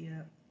pinky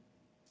up.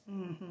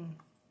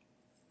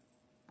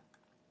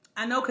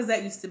 I know, because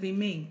that used to be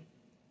me.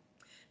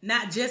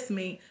 Not just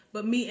me,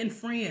 but me and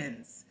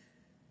friends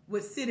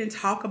would sit and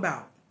talk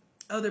about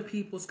other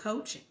people's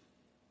coaching.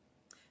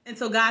 And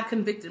so God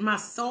convicted my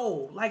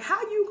soul. Like,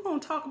 how you going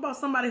to talk about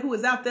somebody who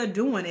is out there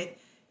doing it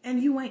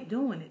and you ain't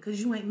doing it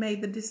because you ain't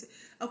made the decision?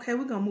 Okay,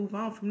 we're going to move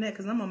on from that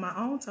because I'm on my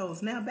own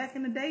toes now. Back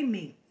in the day,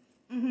 me.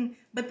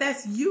 But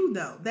that's you,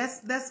 though.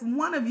 That's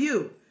one of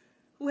you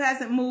who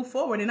hasn't moved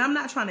forward. And I'm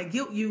not trying to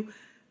guilt you.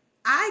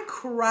 I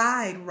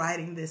cried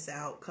writing this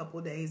out a couple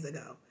days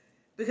ago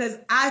because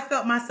I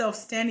felt myself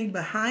standing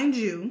behind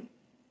you,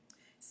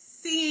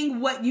 seeing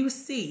what you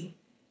see,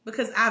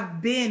 because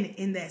I've been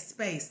in that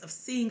space of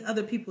seeing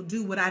other people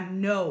do what I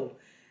know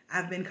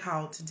I've been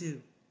called to do.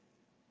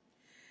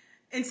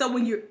 And so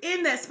when you're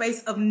in that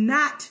space of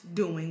not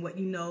doing what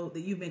you know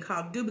that you've been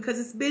called to do, because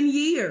it's been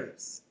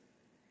years,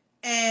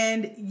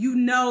 and you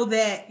know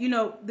that,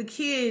 the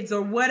kids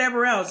or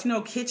whatever else,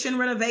 kitchen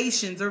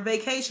renovations or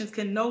vacations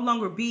can no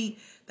longer be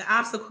the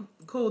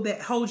obstacle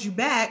that holds you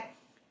back,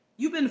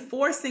 you've been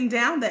forcing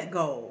down that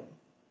goal.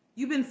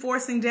 You've been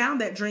forcing down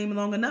that dream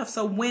long enough.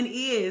 So when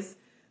is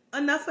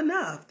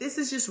enough? This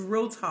is just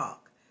real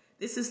talk.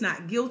 This is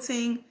not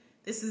guilting.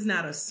 This is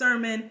not a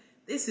sermon.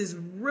 This is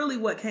really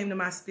what came to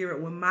my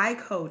spirit when my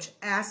coach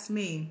asked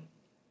me,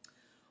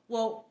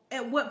 well,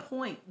 at what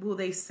point will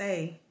they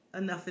say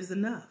enough is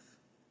enough?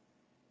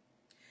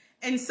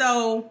 And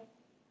so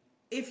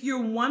if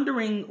you're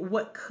wondering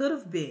what could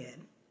have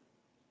been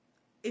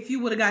if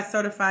you would have got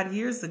certified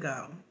years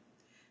ago,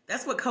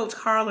 that's what Coach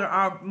Carla,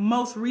 our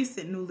most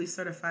recent newly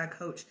certified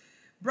coach,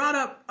 brought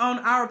up on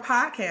our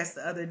podcast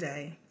the other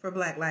day for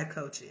Black Life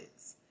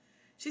Coaches.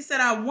 She said,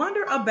 I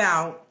wonder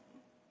about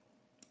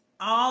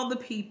all the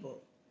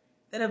people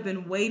that have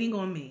been waiting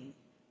on me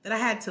that I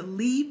had to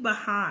leave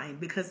behind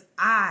because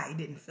I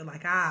didn't feel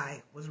like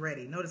I was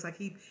ready. Notice I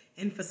keep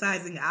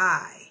emphasizing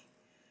I.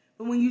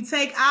 But when you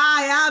take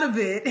I out of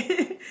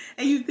it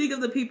and you think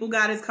of the people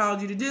God has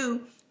called you to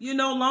do, you're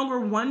no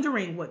longer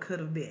wondering what could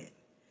have been.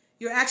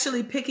 You're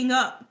actually picking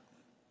up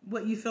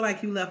what you feel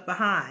like you left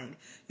behind.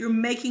 You're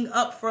making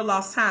up for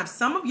lost time.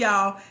 Some of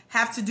y'all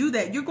have to do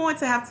that. You're going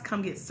to have to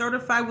come get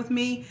certified with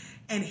me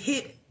and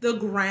hit the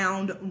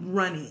ground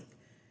running.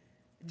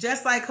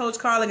 Just like Coach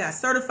Carla got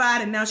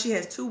certified and now she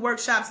has 2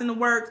 workshops in the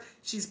works.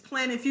 She's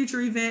planning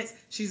future events.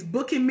 She's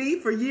booking me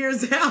for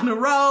years down the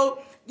road.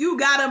 You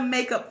got to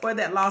make up for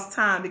that lost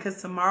time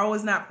because tomorrow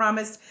is not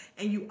promised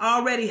and you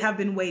already have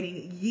been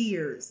waiting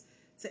years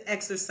to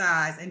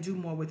exercise and do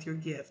more with your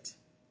gift.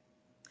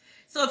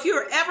 So if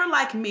you're ever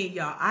like me,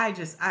 y'all,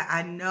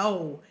 I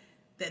know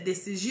that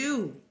this is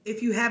you.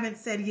 If you haven't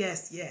said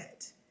yes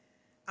yet,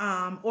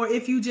 or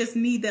if you just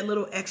need that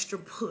little extra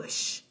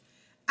push.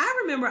 I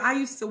remember I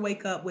used to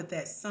wake up with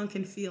that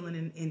sunken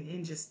feeling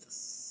in just the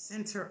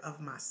center of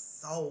my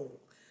soul,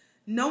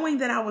 knowing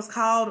that I was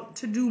called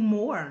to do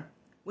more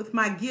with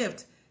my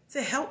gift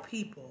to help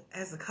people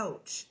as a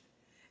coach.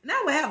 And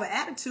I would have an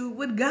attitude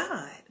with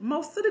God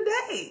most of the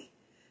day.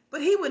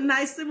 But he would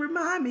nicely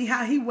remind me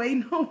how he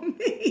waiting on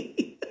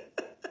me.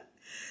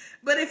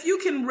 But if you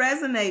can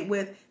resonate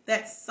with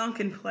that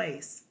sunken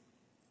place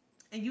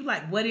and you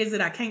like, what is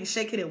it? I can't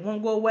shake it. It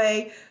won't go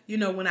away.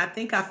 When I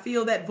think I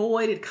feel that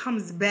void, it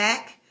comes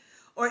back.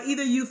 Or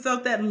either you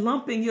felt that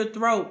lump in your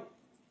throat.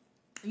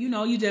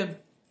 You just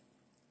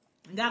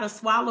got to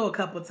swallow a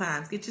couple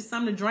times. Get you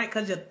something to drink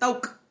because your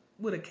throat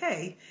with a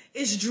K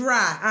is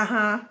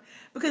dry.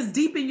 Because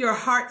deep in your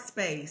heart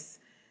space,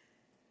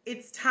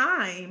 it's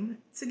time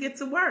to get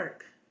to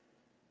work.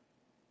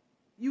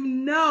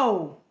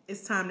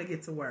 It's time to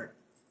get to work.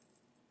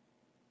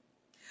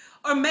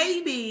 Or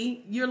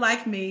maybe you're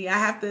like me. I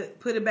have to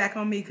put it back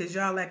on me because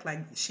y'all act like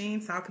she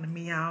ain't talking to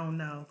me. I don't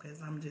know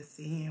because I'm just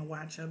sitting here and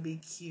watch her be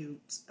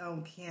cute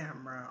on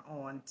camera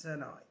on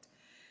tonight.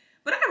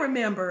 But I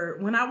remember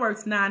when I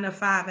worked 9 to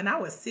 5 and I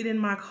would sit in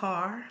my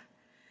car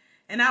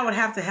and I would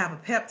have to have a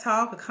pep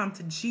talk, a come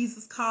to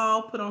Jesus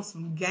call, put on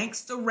some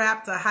gangster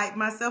rap to hype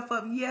myself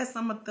up. Yes,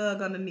 I'm a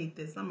thug underneath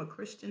this. I'm a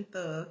Christian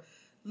thug.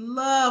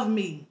 Love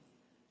me.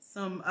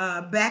 Some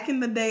back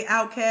in the day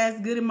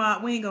Outkast, Goody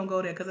Mob. We ain't gonna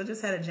go there because I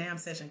just had a jam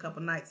session a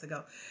couple nights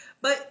ago.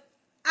 But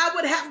I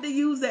would have to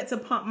use that to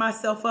pump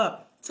myself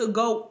up, to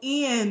go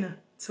in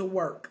to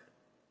work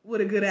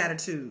with a good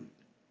attitude.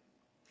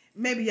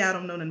 Maybe y'all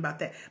don't know nothing about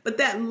that. But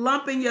that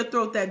lump in your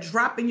throat, that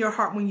drop in your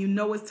heart when you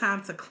know it's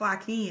time to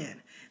clock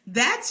in,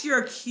 that's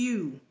your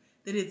cue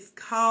that it's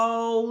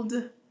called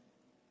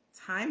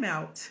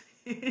timeout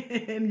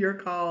and you're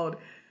called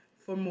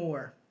for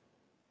more.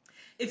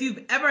 If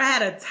you've ever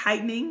had a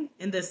tightening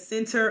in the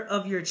center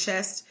of your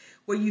chest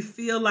where you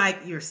feel like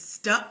you're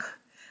stuck,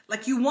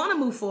 like you want to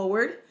move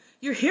forward,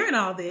 you're hearing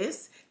all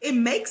this, it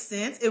makes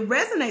sense, it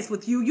resonates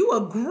with you, you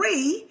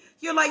agree,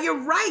 you're like,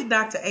 you're right,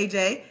 Dr.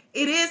 AJ,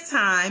 it is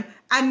time,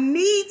 I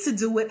need to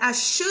do it, I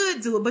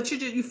should do it, but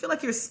you feel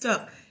like you're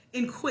stuck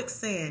in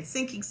quicksand,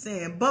 sinking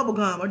sand,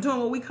 bubblegum, or doing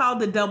what we call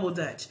the double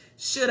dutch.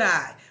 Should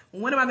I?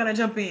 When am I going to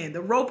jump in?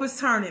 The rope is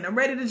turning. I'm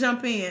ready to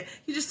jump in.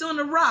 You're just doing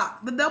the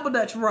rock, the double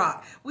dutch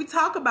rock. We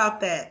talk about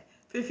that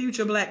for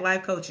future Black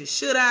life coaches.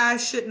 Should I?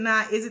 Shouldn't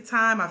I? Is it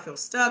time? I feel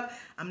stuck.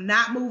 I'm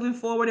not moving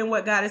forward in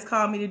what God has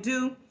called me to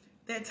do.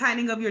 That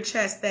tightening of your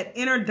chest, that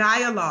inner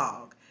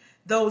dialogue,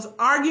 those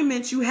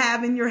arguments you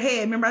have in your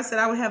head. Remember I said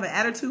I would have an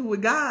attitude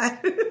with God.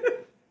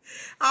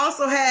 I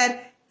also had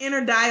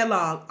inner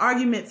dialogue,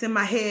 arguments in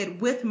my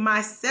head with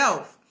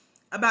myself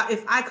about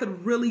if I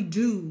could really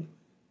do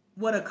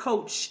what a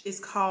coach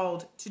is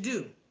called to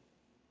do.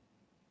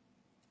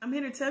 I'm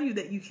here to tell you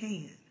that you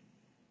can.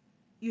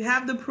 You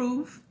have the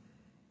proof.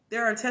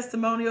 There are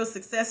testimonials,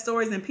 success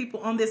stories, and people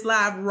on this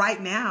live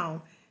right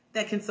now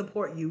that can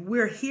support you.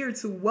 We're here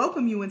to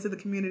welcome you into the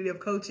community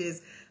of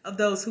coaches, of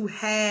those who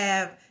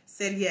have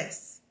said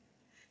yes.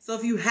 So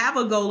if you have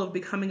a goal of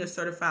becoming a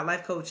certified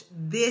life coach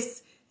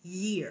this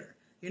year,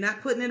 you're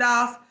not putting it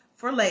off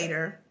for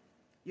later.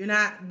 You're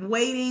not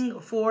waiting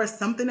for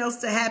something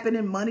else to happen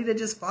and money to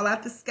just fall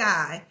out the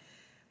sky.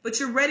 But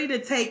you're ready to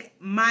take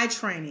my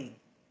training,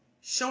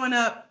 showing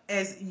up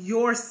as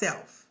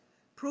yourself,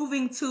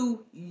 proving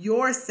to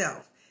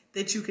yourself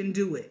that you can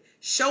do it,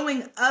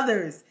 showing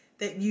others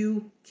that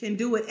you can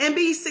do it and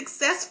be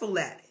successful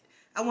at it.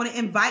 I want to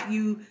invite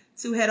you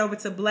to head over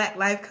to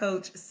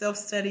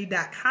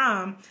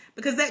blacklifecoachselfstudy.com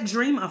because that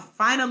dream of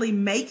finally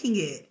making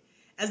it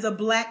as a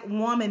Black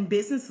woman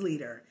business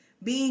leader,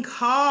 being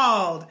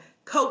called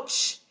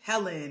Coach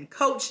Helen,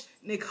 Coach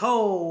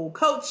Nicole,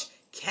 Coach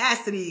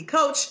Cassidy,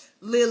 Coach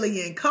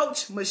Lillian,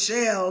 Coach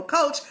Michelle,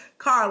 Coach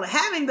Carla,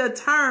 having the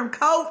term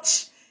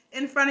coach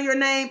in front of your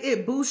name,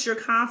 it boosts your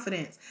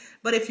confidence.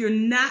 But if you're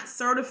not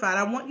certified,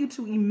 I want you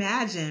to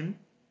imagine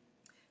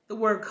the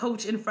word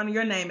coach in front of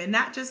your name and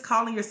not just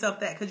calling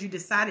yourself that because you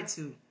decided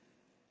to,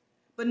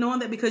 but knowing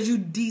that because you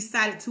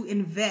decided to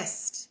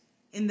invest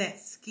in that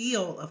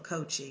skill of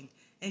coaching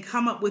and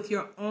come up with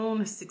your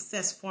own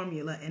success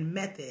formula and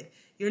method.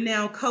 You're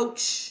now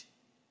coach,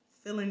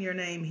 fill in your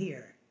name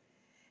here.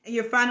 And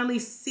you're finally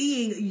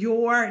seeing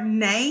your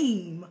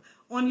name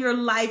on your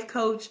life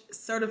coach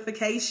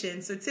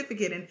certification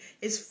certificate. And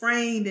it's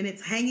framed and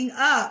it's hanging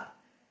up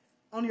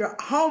on your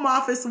home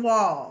office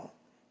wall.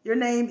 Your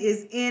name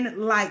is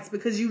in lights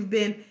because you've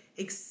been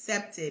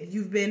accepted.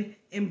 You've been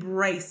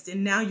embraced.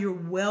 And now you're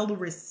well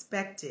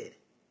respected.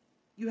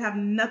 You have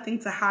nothing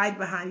to hide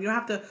behind. You don't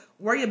have to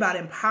worry about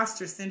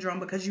imposter syndrome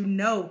because you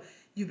know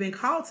you've been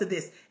called to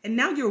this. And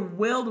now you're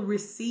well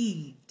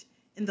received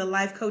in the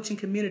life coaching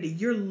community.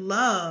 You're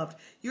loved.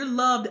 You're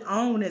loved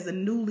on as a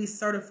newly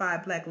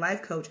certified Black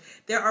life coach.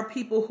 There are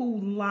people who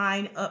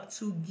line up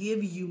to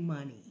give you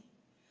money.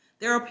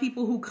 There are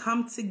people who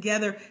come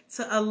together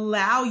to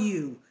allow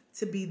you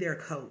to be their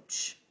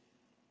coach.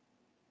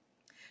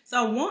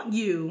 So I want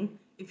you,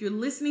 if you're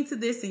listening to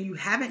this and you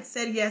haven't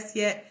said yes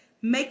yet,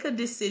 make a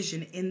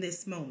decision in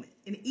this moment.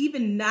 And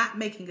even not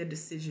making a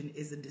decision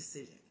is a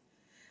decision.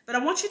 But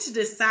I want you to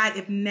decide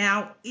if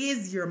now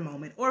is your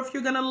moment or if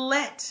you're going to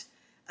let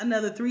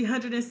another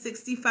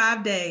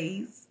 365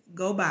 days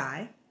go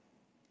by.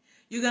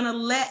 You're going to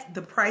let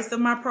the price of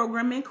my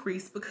program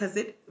increase because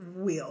it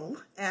will.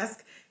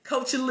 Ask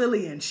Coach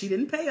Lillian. She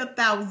didn't pay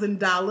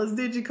 $1,000,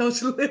 did you,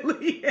 Coach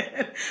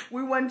Lillian?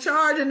 We weren't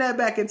charging that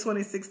back in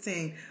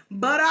 2016.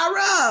 But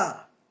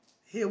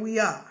here we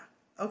are.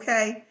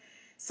 Okay?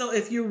 So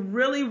if you're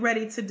really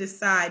ready to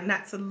decide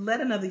not to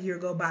let another year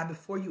go by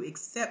before you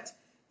accept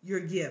your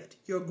gift,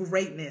 your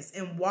greatness,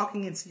 and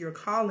walking into your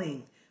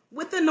calling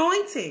with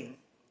anointing,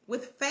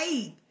 with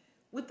faith,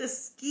 with the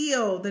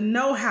skill, the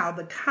know-how,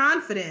 the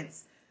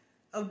confidence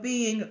of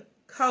being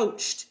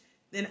coached,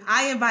 then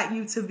I invite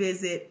you to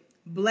visit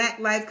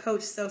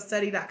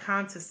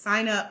blacklifecoachselfstudy.com to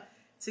sign up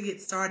to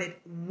get started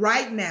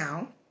right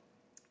now.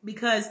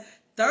 Because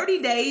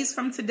 30 days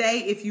from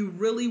today, if you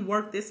really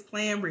work this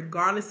plan,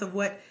 regardless of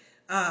what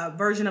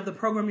version of the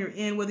program you're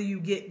in, whether you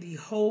get the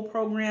whole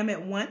program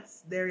at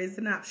once, there is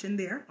an option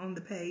there on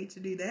the page to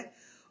do that,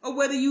 or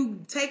whether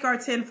you take our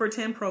 10 for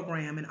 10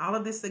 program, and all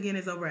of this again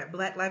is over at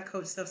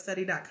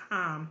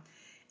blacklifecoachselfstudy.com.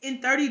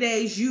 In 30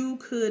 days, you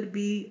could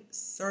be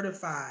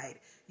certified.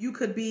 You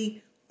could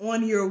be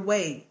on your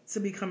way to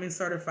becoming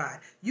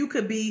certified. You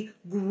could be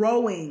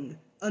growing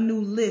a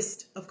new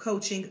list of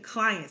coaching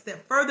clients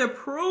that further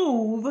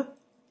prove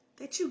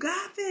that you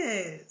got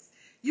this.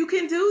 You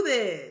can do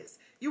this.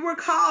 You were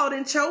called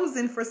and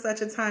chosen for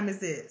such a time as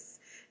this.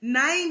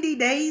 90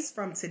 days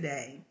from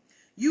today,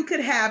 you could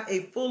have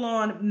a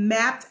full-on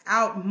mapped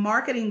out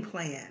marketing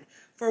plan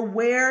for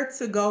where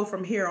to go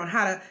from here on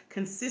how to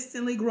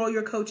consistently grow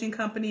your coaching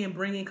company and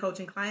bring in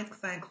coaching clients,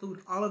 because I include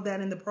all of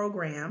that in the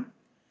program.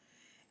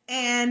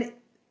 And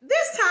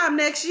this time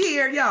next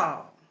year,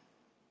 y'all,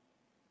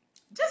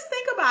 Just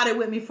think about it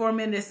with me for a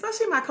minute,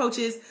 especially my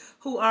coaches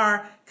who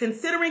are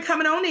considering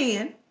coming on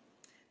in,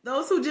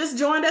 those who just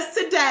joined us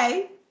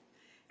today,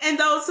 and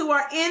those who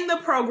are in the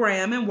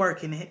program and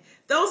working it,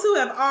 those who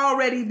have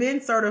already been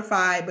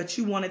certified, but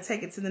you want to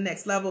take it to the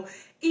next level.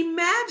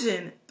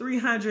 Imagine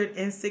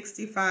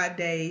 365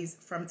 days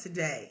from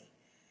today.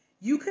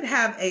 You could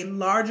have a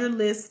larger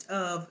list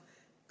of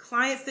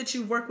clients that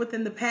you've worked with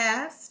in the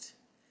past,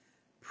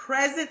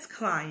 present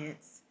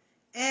clients,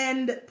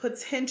 and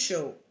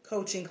potential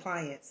coaching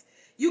clients.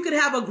 You could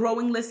have a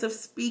growing list of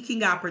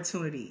speaking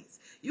opportunities.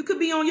 You could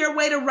be on your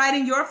way to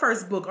writing your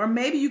first book, or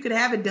maybe you could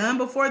have it done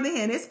before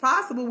then. It's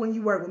possible when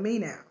you work with me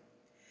now.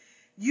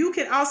 You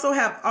can also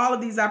have all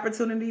of these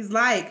opportunities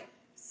like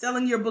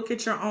selling your book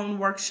at your own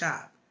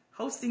workshop,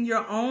 hosting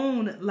your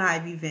own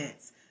live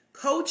events,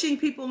 coaching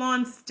people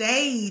on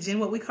stage in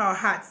what we call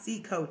hot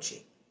seat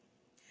coaching.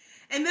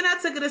 And then I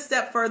took it a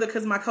step further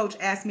because my coach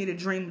asked me to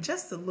dream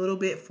just a little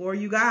bit for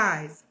you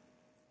guys.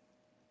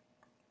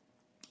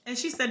 And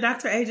she said,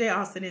 Dr. AJ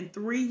Austin, in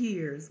 3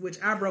 years, which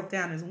I broke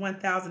down as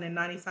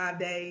 1,095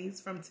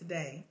 days from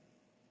today.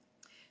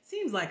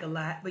 Seems like a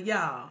lot, but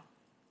y'all,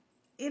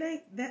 it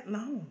ain't that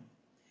long.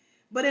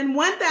 But in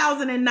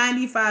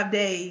 1,095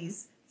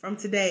 days from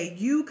today,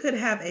 you could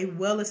have a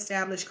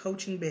well-established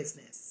coaching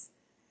business.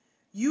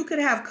 You could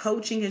have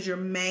coaching as your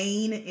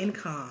main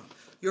income,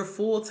 your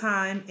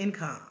full-time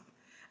income.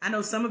 I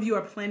know some of you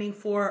are planning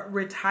for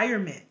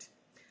retirement.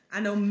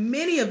 I know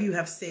many of you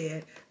have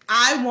said,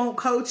 I want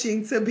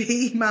coaching to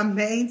be my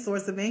main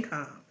source of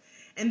income.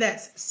 And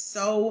that's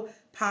so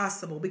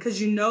possible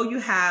because you know you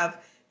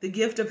have the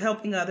gift of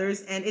helping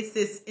others, and it's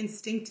this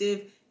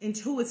instinctive,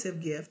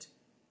 intuitive gift.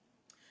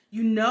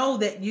 You know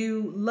that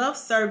you love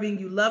serving,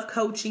 you love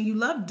coaching, you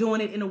love doing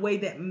it in a way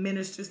that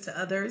ministers to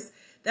others.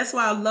 That's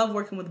why I love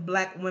working with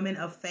Black women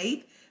of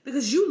faith,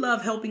 because you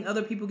love helping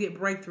other people get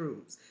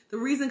breakthroughs. The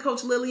reason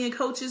Coach Lillian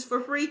coaches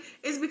for free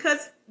is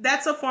because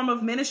that's a form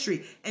of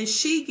ministry, and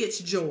she gets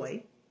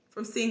joy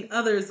from seeing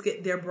others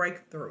get their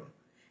breakthrough.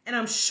 And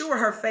I'm sure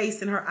her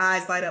face and her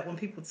eyes light up when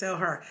people tell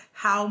her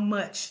how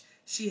much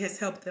she has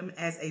helped them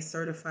as a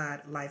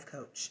certified life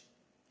coach.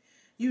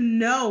 You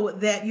know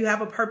that you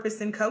have a purpose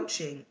in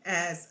coaching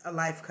as a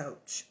life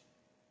coach.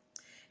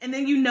 And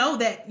then you know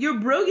that you're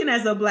brilliant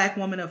as a Black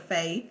woman of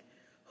faith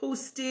who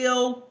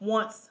still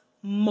wants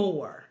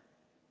more.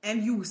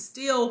 And you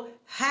still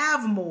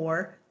have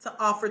more to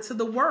offer to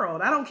the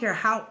world. I don't care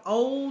how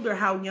old or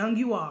how young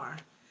you are.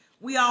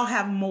 We all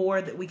have more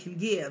that we can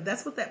give.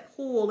 That's what that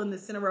pull in the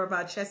center of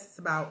our chest is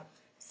about.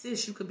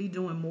 Sis, you could be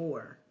doing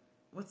more.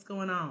 What's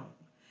going on?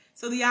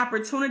 So the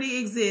opportunity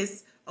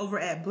exists over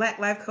at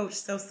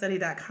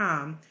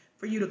blacklifecoachselfstudy.com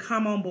for you to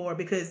come on board,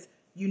 because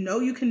you know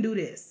you can do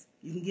this.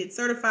 You can get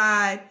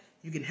certified.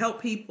 You can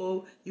help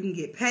people. You can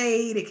get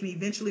paid. It can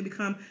eventually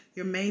become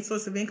your main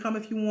source of income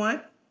if you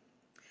want.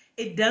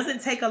 It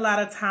doesn't take a lot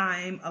of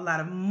time, a lot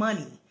of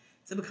money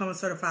to become a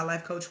certified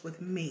life coach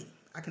with me.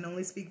 I can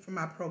only speak for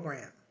my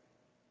program.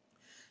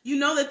 You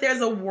know that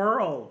there's a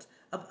world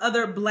of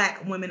other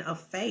Black women of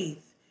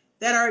faith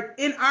that are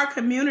in our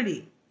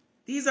community.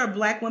 These are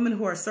Black women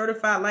who are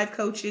certified life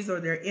coaches,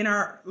 or they're in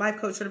our life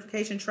coach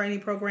certification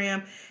training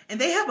program, and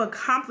they have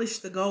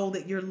accomplished the goal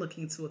that you're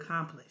looking to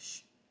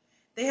accomplish.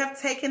 They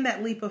have taken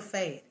that leap of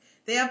faith.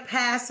 They have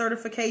passed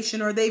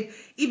certification, or they've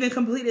even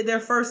completed their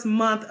first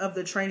month of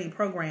the training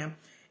program,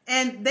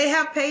 and they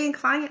have paying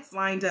clients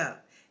lined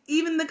up.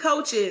 Even the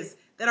coaches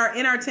that are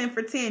in our 10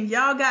 for 10,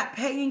 y'all got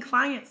paying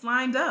clients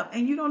lined up,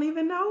 and you don't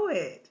even know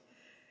it.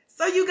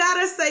 So you got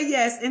to say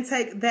yes and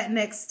take that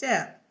next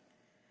step.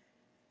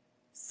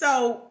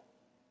 So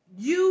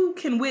you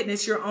can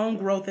witness your own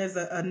growth as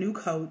a new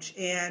coach,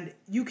 and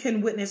you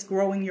can witness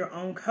growing your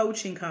own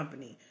coaching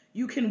company.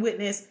 You can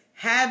witness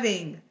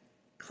having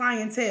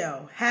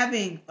clientele,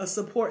 having a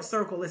support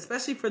circle,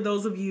 especially for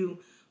those of you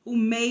who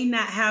may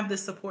not have the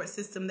support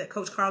system that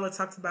Coach Carla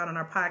talked about on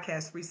our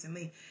podcast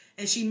recently.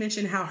 And she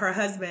mentioned how her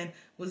husband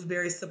was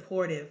very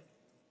supportive.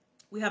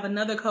 We have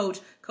another coach,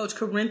 Coach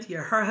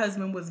Corinthia. Her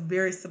husband was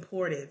very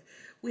supportive.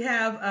 We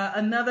have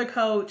another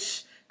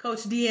coach,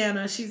 Coach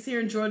Deanna. She's here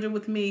in Georgia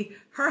with me.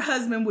 Her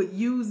husband would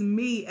use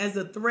me as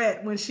a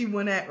threat when she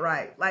went at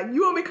right. Like,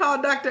 you want me to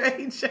call Dr.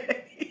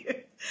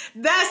 AJ?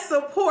 That's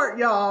support,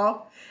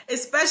 y'all.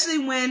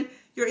 Especially when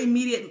your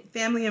immediate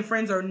family and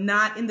friends are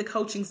not in the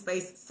coaching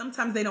space.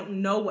 Sometimes they don't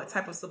know what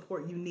type of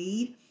support you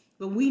need.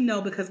 But we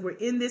know because we're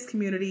in this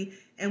community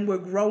and we're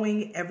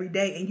growing every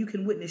day, and you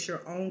can witness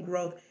your own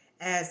growth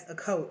as a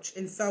coach.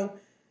 And so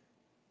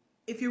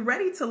if you're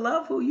ready to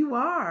love who you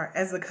are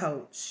as a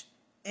coach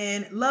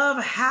and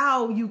love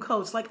how you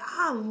coach, like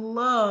I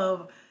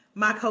love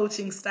my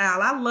coaching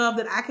style. I love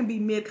that I can be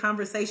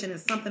mid-conversation and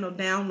something will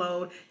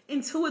download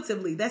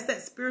intuitively. That's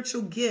that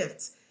spiritual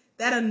gift,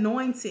 that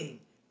anointing,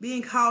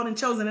 being called and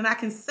chosen. And I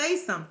can say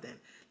something.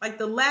 Like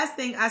the last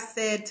thing I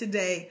said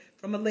today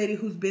from a lady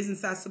whose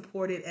business I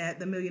supported at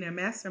the Millionaire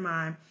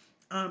Mastermind,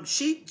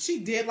 she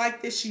did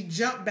like this. She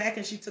jumped back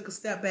and she took a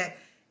step back.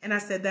 And I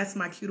said, that's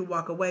my cue to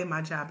walk away.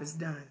 My job is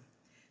done.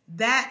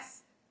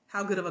 That's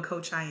how good of a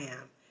coach I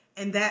am.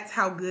 And that's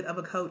how good of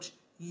a coach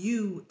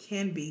you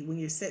can be when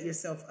you set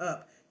yourself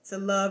up to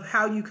love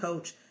how you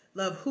coach,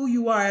 love who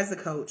you are as a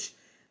coach,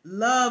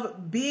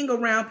 love being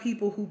around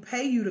people who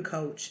pay you to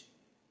coach,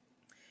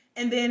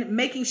 and then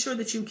making sure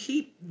that you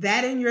keep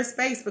that in your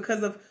space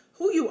because of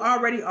who you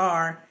already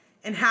are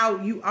and how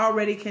you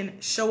already can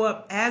show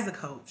up as a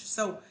coach.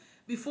 So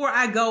before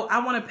I go,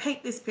 I want to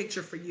paint this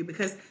picture for you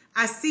because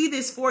I see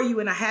this for you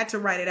and I had to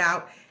write it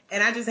out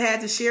and I just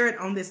had to share it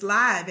on this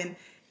live. And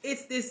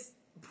it's this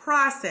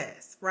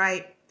process,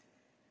 right?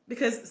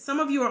 Because some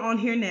of you are on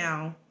here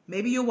now.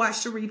 Maybe you'll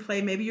watch the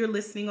replay. Maybe you're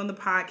listening on the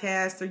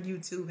podcast or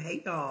YouTube.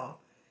 Hey, y'all.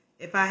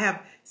 If I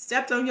have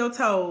stepped on your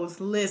toes,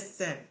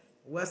 listen.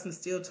 Wear some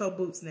steel toe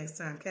boots next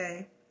time,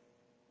 okay?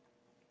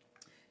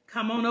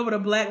 Come on over to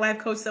Black Life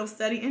Coach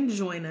Self-Study and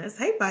join us.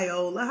 Hey,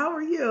 Viola, how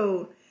are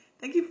you?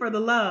 Thank you for the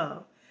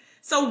love.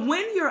 So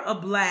when you're a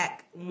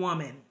Black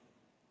woman,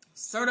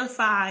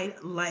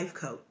 certified life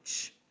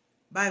coach,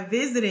 by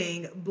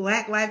visiting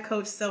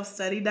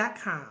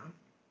blacklifecoachselfstudy.com,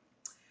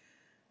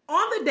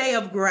 on the day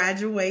of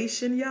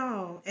graduation,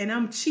 y'all, and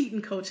I'm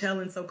cheating, Coach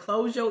Helen, so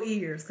close your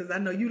ears because I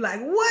know you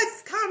like,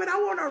 what's coming? I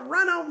want to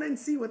run on and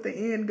see what the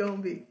end gonna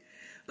be.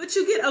 But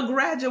you get a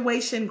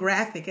graduation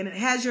graphic and it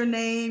has your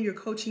name, your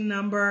coaching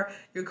number,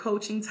 your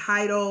coaching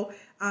title,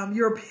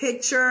 your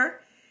picture.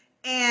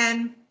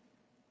 And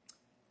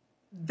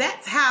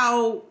this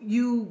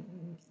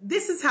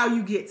is how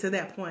you get to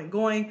that point,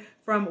 going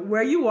from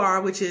where you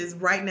are, which is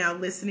right now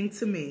listening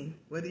to me,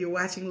 whether you're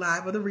watching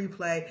live or the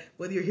replay,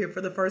 whether you're here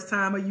for the first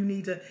time or you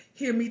need to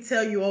hear me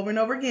tell you over and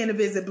over again to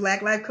visit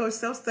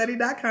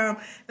blacklifecoachselfstudy.com.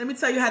 Let me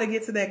tell you how to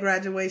get to that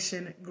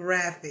graduation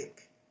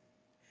graphic.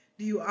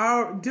 Do you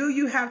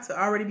have to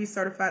already be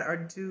certified or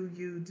do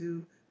you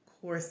do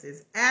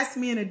courses? Ask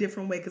me in a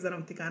different way because I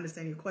don't think I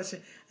understand your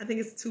question. I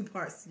think it's two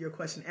parts to your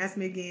question. Ask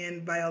me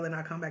again, Viola, and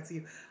I'll come back to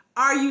you.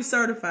 Are you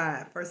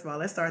certified? First of all,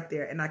 let's start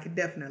there and I can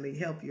definitely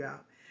help you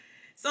out.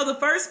 So the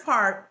first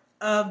part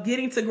of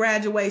getting to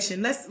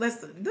graduation, let's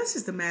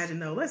just imagine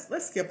though,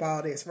 let's skip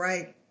all this,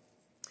 right?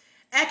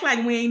 Act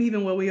like we ain't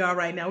even where we are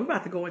right now. We're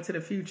about to go into the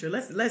future.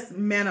 Let's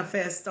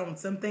manifest on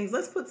some things.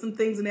 Let's put some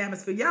things in the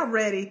atmosphere. Y'all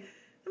ready?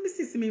 Let me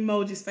see some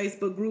emojis,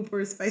 Facebook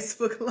groupers,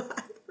 Facebook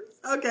livers.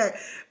 Okay,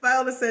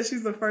 Viola says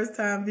she's a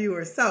first-time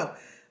viewer. So,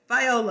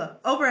 Viola,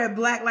 over at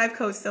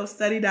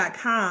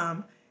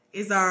blacklifecoachselfstudy.com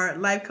is our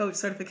life coach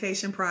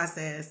certification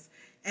process.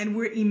 And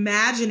we're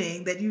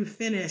imagining that you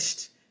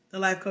finished the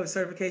life coach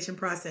certification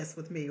process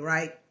with me,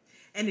 right?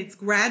 And it's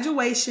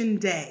graduation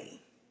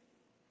day.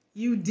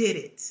 You did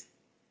it.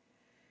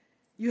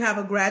 You have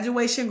a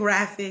graduation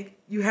graphic.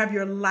 You have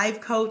your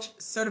life coach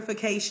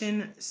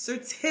certification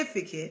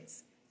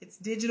certificates. It's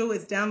digital,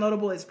 it's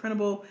downloadable, it's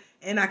printable,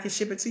 and I can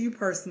ship it to you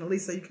personally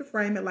so you can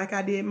frame it like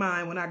I did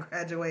mine when I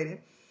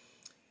graduated.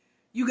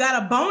 You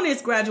got a bonus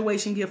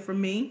graduation gift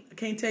from me. I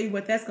can't tell you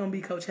what that's going to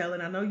be, Coach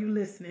Helen. I know you're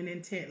listening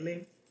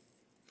intently.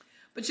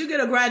 But you get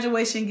a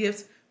graduation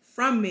gift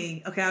from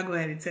me. Okay, I'll go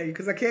ahead and tell you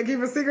because I can't keep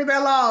a secret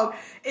that long.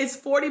 It's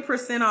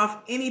 40%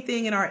 off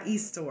anything in our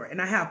e-store.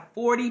 And I have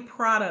 40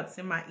 products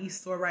in my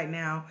e-store right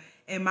now.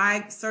 And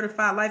my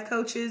certified life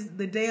coaches,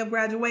 the day of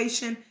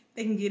graduation,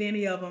 they can get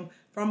any of them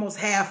for almost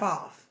half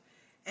off.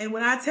 And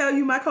when I tell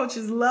you my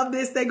coaches love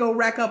this, they go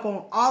rack up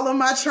on all of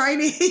my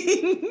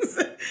trainings.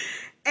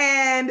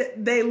 And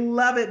they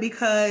love it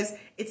because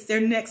it's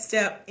their next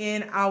step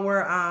in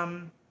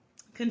our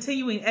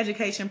continuing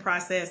education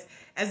process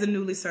as a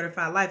newly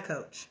certified life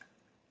coach.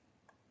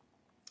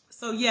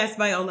 So yes,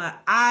 Viola,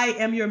 I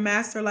am your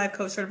Master Life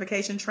Coach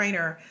Certification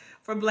Trainer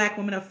for Black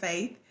Women of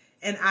Faith.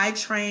 And I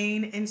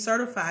train and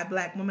certify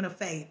Black Women of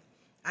Faith.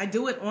 I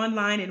do it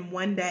online in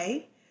one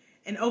day.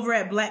 And over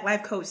at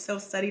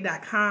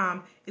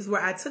blacklifecoachselfstudy.com is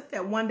where I took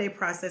that one-day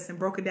process and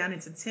broke it down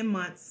into 10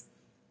 months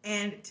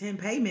and 10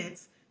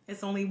 payments.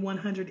 It's only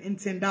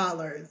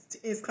 $110.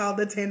 It's called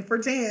the 10 for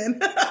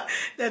 10.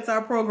 That's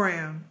our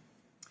program.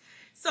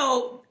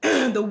 So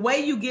the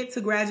way you get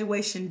to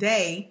graduation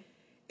day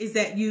is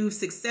that you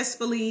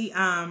successfully,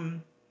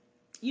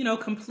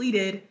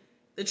 completed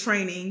the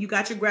training. You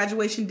got your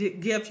graduation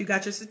gift. You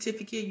got your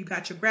certificate. You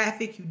got your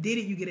graphic. You did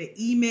it. You get an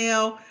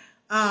email.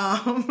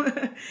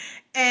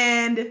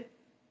 And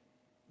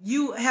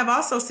you have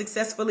also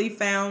successfully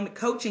found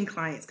coaching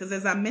clients because,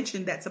 as I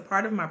mentioned, that's a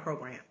part of my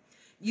program.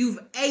 You've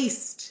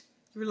aced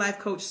your life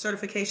coach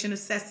certification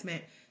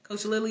assessment.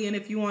 Coach Lillian,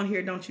 if you on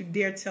here, don't you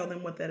dare tell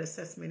them what that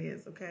assessment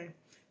is, okay?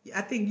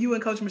 I think you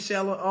and Coach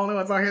Michelle are the only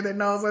ones on here that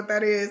knows what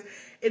that is.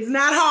 It's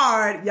not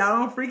hard. Y'all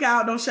don't freak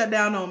out. Don't shut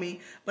down on me.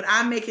 But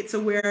I make it to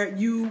where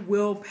you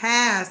will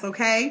pass,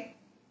 okay?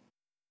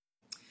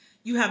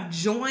 You have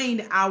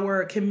joined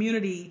our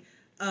community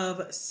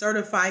of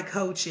certified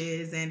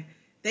coaches, and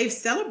they've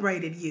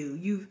celebrated you.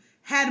 You've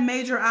had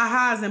major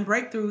ahas and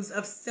breakthroughs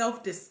of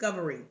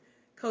self-discovery.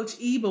 Coach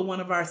Eva,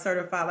 one of our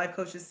certified life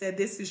coaches, said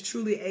this is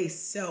truly a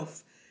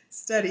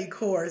self-study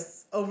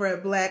course over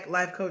at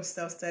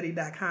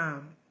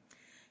blacklifecoachselfstudy.com.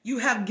 You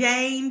have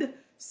gained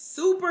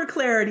super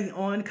clarity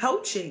on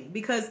coaching,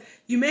 because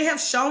you may have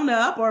shown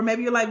up, or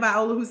maybe you're like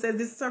Viola, who says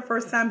this is her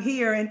first time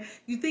here, and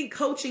you think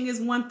coaching is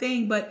one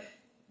thing, but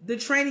the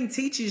training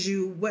teaches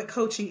you what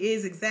coaching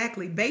is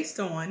exactly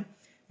based on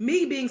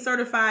me being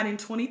certified in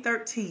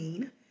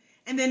 2013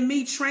 and then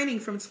me training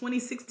from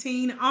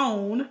 2016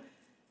 on.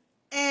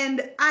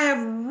 And I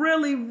have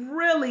really,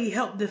 really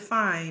helped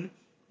define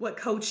what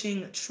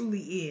coaching truly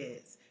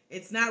is.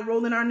 It's not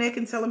rolling our neck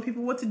and telling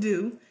people what to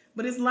do,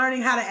 but it's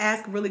learning how to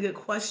ask really good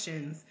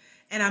questions.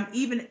 And I'm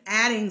even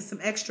adding some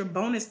extra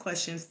bonus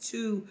questions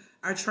to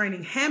our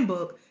training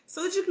handbook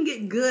so that you can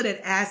get good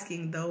at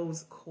asking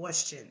those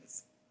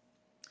questions.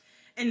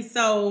 And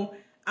so,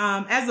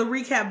 as a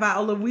recap,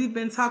 Viola, we've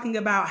been talking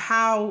about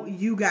how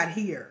you got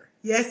here.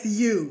 Yes,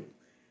 you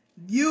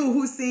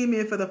who see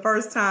me for the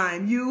first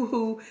time, you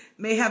who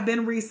may have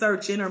been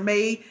researching or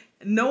may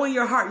know in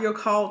your heart you're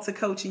called to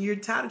coaching. You're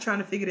tired of trying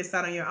to figure this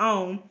out on your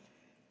own.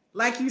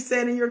 Like you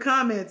said in your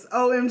comments,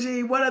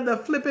 OMG, what are the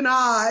flipping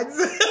odds?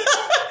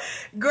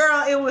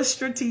 Girl, it was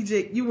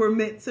strategic. You were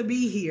meant to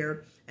be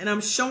here. And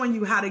I'm showing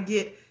you how to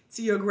get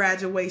to your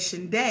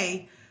graduation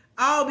day,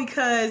 all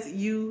because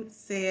you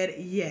said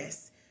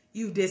yes.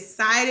 You've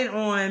decided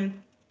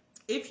on,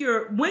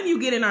 when you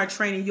get in our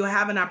training, you'll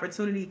have an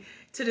opportunity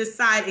to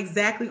decide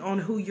exactly on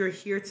who you're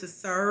here to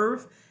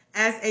serve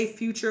as a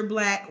future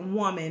Black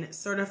woman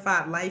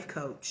certified life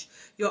coach.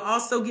 You'll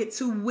also get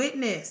to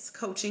witness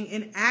coaching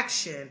in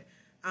action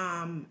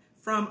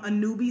from a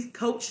newbie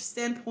coach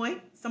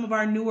standpoint. Some of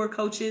our newer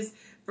coaches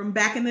from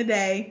back in the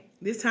day,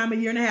 this time a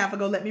year and a half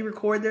ago, let me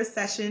record their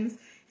sessions,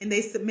 and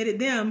they submitted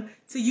them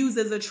to use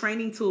as a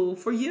training tool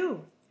for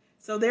you.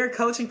 So they're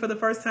coaching for the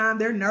first time.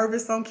 They're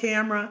nervous on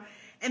camera.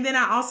 And then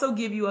I also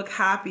give you a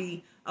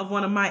copy of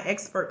one of my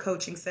expert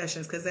coaching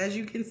sessions, because as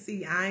you can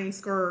see, I ain't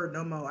scared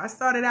no more. I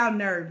started out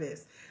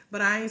nervous,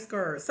 but I ain't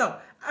scared. So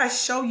I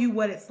show you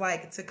what it's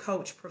like to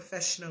coach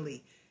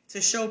professionally,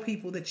 to show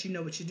people that you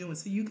know what you're doing.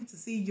 So you get to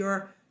see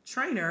your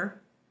trainer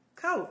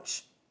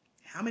coach.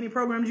 How many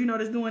programs you know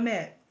that's doing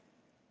that?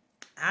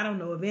 I don't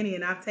know of any,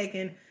 and I've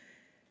taken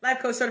life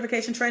coach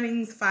certification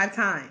trainings 5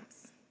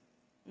 times.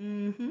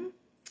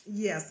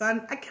 Yes, I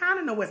kind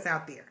of know what's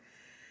out there.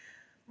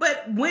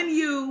 But when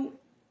you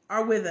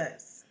are with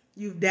us,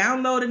 you've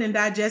downloaded and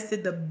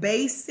digested the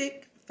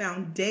basic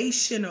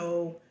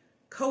foundational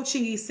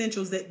coaching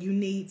essentials that you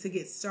need to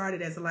get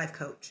started as a life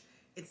coach.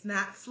 It's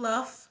not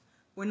fluff.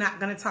 We're not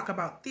going to talk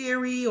about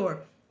theory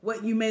or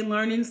what you may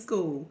learn in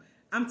school.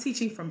 I'm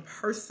teaching from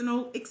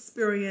personal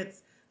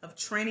experience of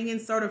training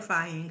and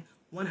certifying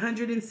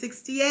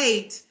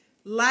 168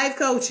 life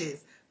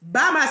coaches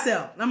by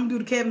myself. I'm going to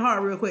do the Kevin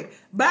Hart real quick.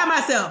 By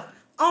myself,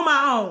 on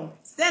my own,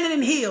 standing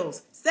in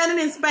heels,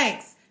 standing in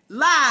Spanx,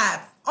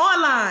 live,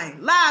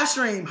 online, live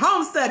stream,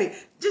 home study,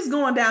 just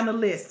going down the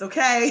list,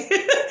 okay?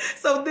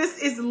 So this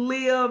is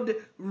lived,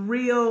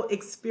 real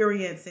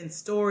experience and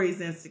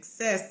stories and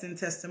success and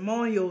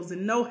testimonials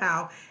and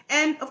know-how.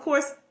 And, of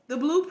course, the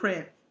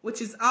blueprint, which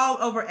is all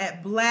over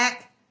at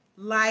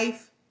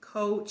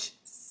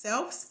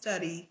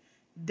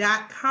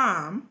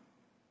blacklifecoachselfstudy.com.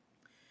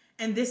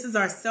 And this is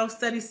our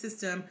self-study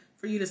system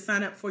for you to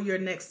sign up for your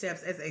next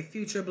steps as a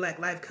future Black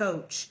life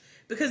coach.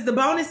 Because the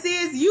bonus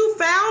is you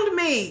found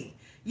me.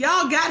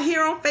 Y'all got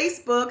here on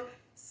Facebook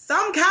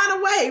some kind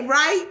of way,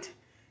 right?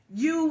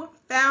 You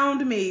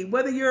found me.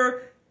 Whether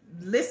you're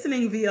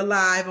listening via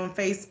live on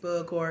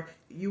Facebook, or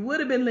you would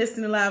have been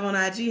listening live on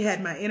IG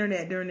had my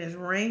internet during this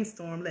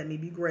rainstorm let me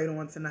be great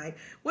on tonight.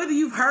 Whether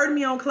you've heard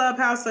me on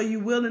Clubhouse or you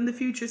will in the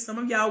future, some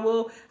of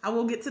y'all I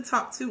will get to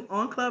talk to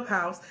on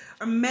Clubhouse,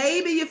 or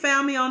maybe you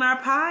found me on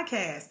our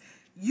podcast.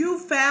 You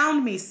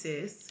found me,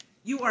 sis.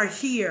 You are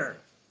here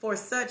for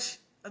such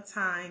a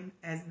time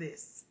as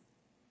this.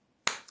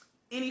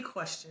 Any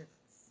questions?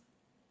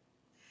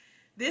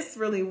 This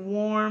really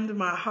warmed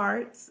my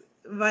heart.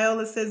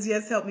 Viola says,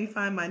 yes, help me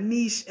find my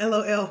niche,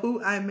 LOL,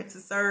 who I'm meant to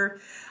serve.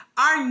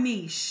 Our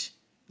niche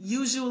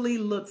usually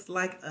looks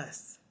like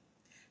us.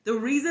 The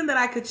reason that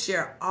I could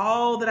share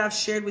all that I've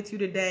shared with you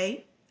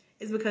today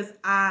is because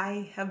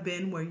I have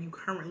been where you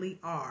currently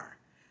are.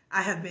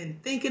 I have been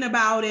thinking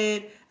about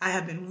it. I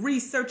have been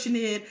researching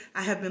it.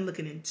 I have been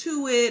looking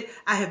into it.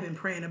 I have been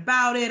praying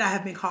about it. I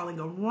have been calling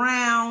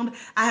around.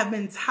 I have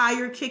been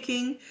tire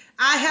kicking.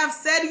 I have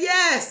said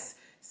yes.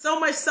 So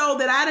much so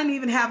that I didn't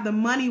even have the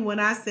money when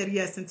I said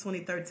yes in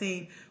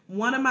 2013.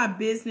 One of my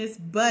business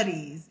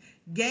buddies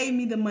gave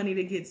me the money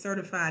to get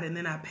certified, and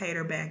then I paid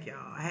her back,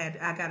 y'all.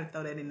 I got to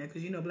throw that in there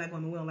because, you know, Black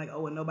women, we don't like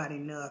owing nobody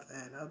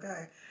nothing,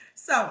 okay?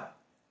 So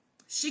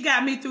she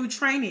got me through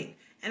training,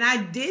 and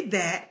I did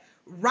that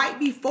right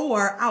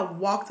before I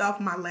walked off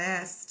my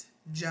last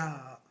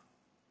job.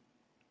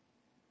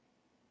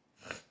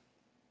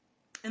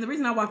 And the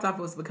reason I walked off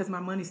was because my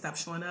money stopped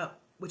showing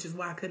up, which is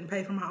why I couldn't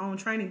pay for my own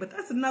training. But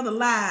that's another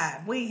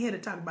live. We ain't here to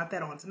talk about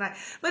that on tonight.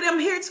 But I'm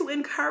here to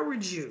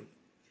encourage you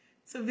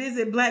to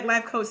visit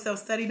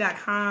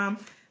blacklifecoachselfstudy.com.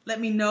 Let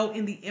me know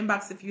in the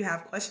inbox if you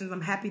have questions.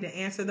 I'm happy to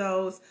answer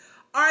those.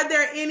 Are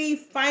there any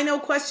final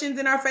questions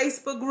in our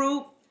Facebook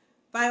group?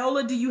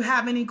 Viola, do you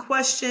have any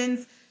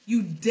questions?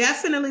 You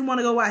definitely want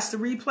to go watch the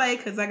replay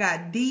because I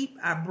got deep.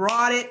 I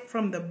brought it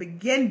from the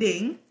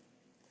beginning.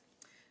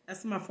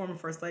 That's what my former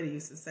first lady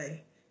used to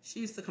say.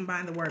 She used to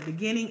combine the word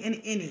beginning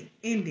and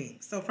ending.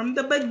 So from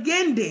the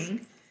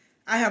beginning,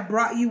 I have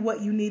brought you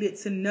what you needed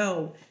to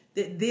know,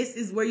 that this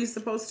is where you're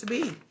supposed to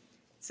be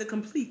to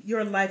complete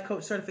your life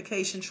coach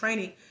certification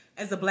training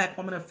as a Black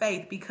woman of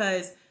faith,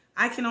 because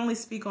I can only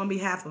speak on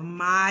behalf of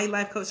my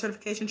life coach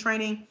certification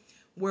training,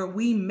 where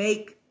we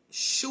make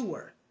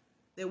sure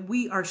that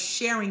we are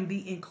sharing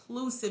the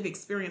inclusive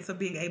experience of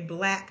being a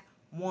Black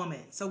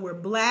woman. So we're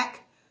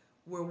Black,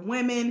 we're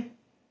women,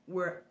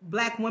 we're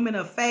Black women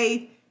of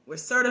faith, we're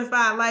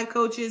certified life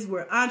coaches,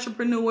 we're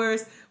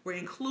entrepreneurs, we're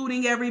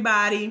including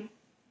everybody.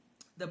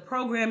 The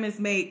program is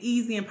made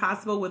easy and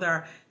possible with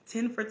our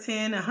 10 for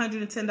 10,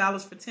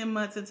 $110 for 10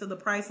 months until the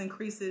price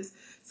increases.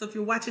 So if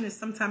you're watching this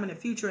sometime in the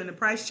future and the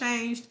price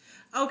changed,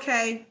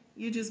 okay,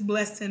 you're just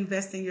blessed to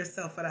invest in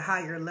yourself at a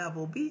higher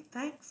level. Be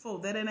thankful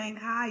that it ain't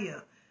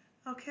higher.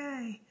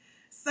 Okay.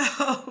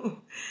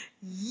 So,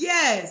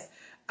 yes.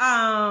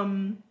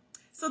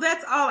 So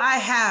that's all I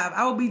have.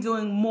 I will be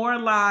doing more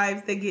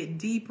lives that get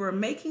deeper,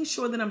 making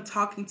sure that I'm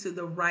talking to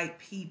the right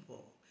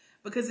people,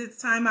 because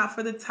it's time out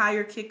for the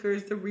tire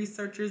kickers, the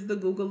researchers, the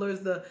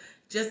Googlers, the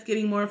just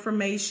getting more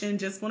information,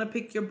 just want to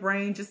pick your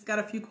brain, just got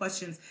a few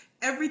questions.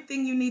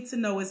 Everything you need to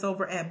know is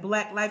over at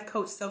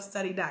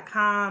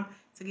blacklifecoachselfstudy.com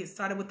to get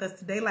started with us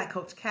today, like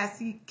Coach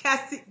Cassidy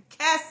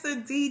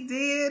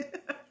did.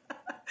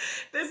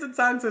 This is a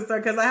tongue twister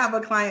because I have a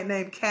client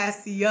named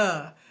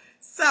Cassia.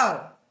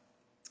 So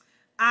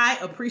I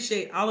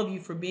appreciate all of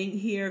you for being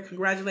here.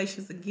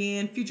 Congratulations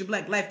again, future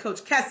Black Life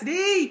Coach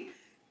Cassidy.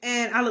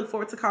 And I look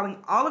forward to calling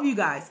all of you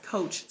guys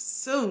coach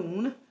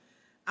soon.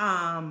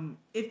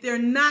 If there are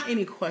not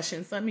any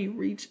questions, let me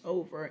reach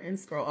over and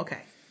scroll.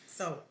 Okay,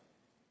 so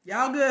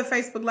y'all good,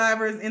 Facebook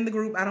Livers in the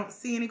group. I don't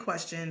see any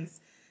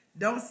questions.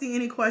 Don't see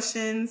any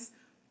questions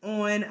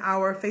on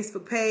our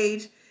Facebook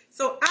page.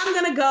 So I'm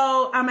going to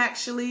go. I'm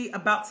actually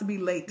about to be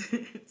late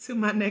to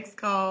my next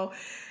call.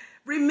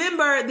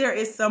 Remember, there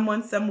is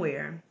someone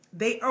somewhere.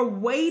 They are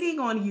waiting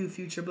on you,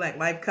 future Black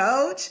Life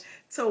Coach,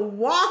 to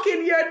walk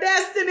in your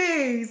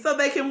destiny so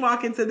they can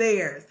walk into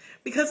theirs.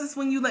 Because it's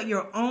when you let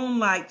your own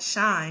light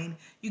shine,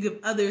 you give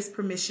others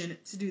permission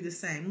to do the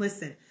same.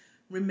 Listen,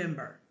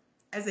 remember,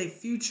 as a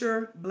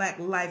future Black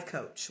Life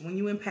Coach, when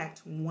you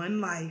impact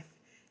one life,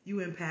 you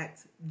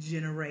impact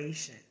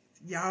generations.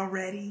 Y'all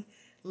ready?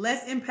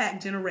 Let's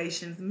impact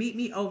generations. Meet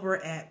me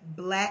over at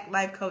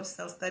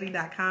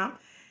blacklifecoachselfstudy.com.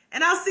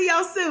 And I'll see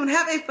y'all soon.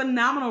 Have a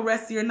phenomenal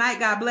rest of your night.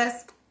 God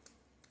bless.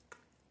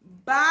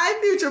 Bye,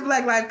 future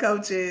Black Life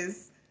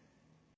Coaches.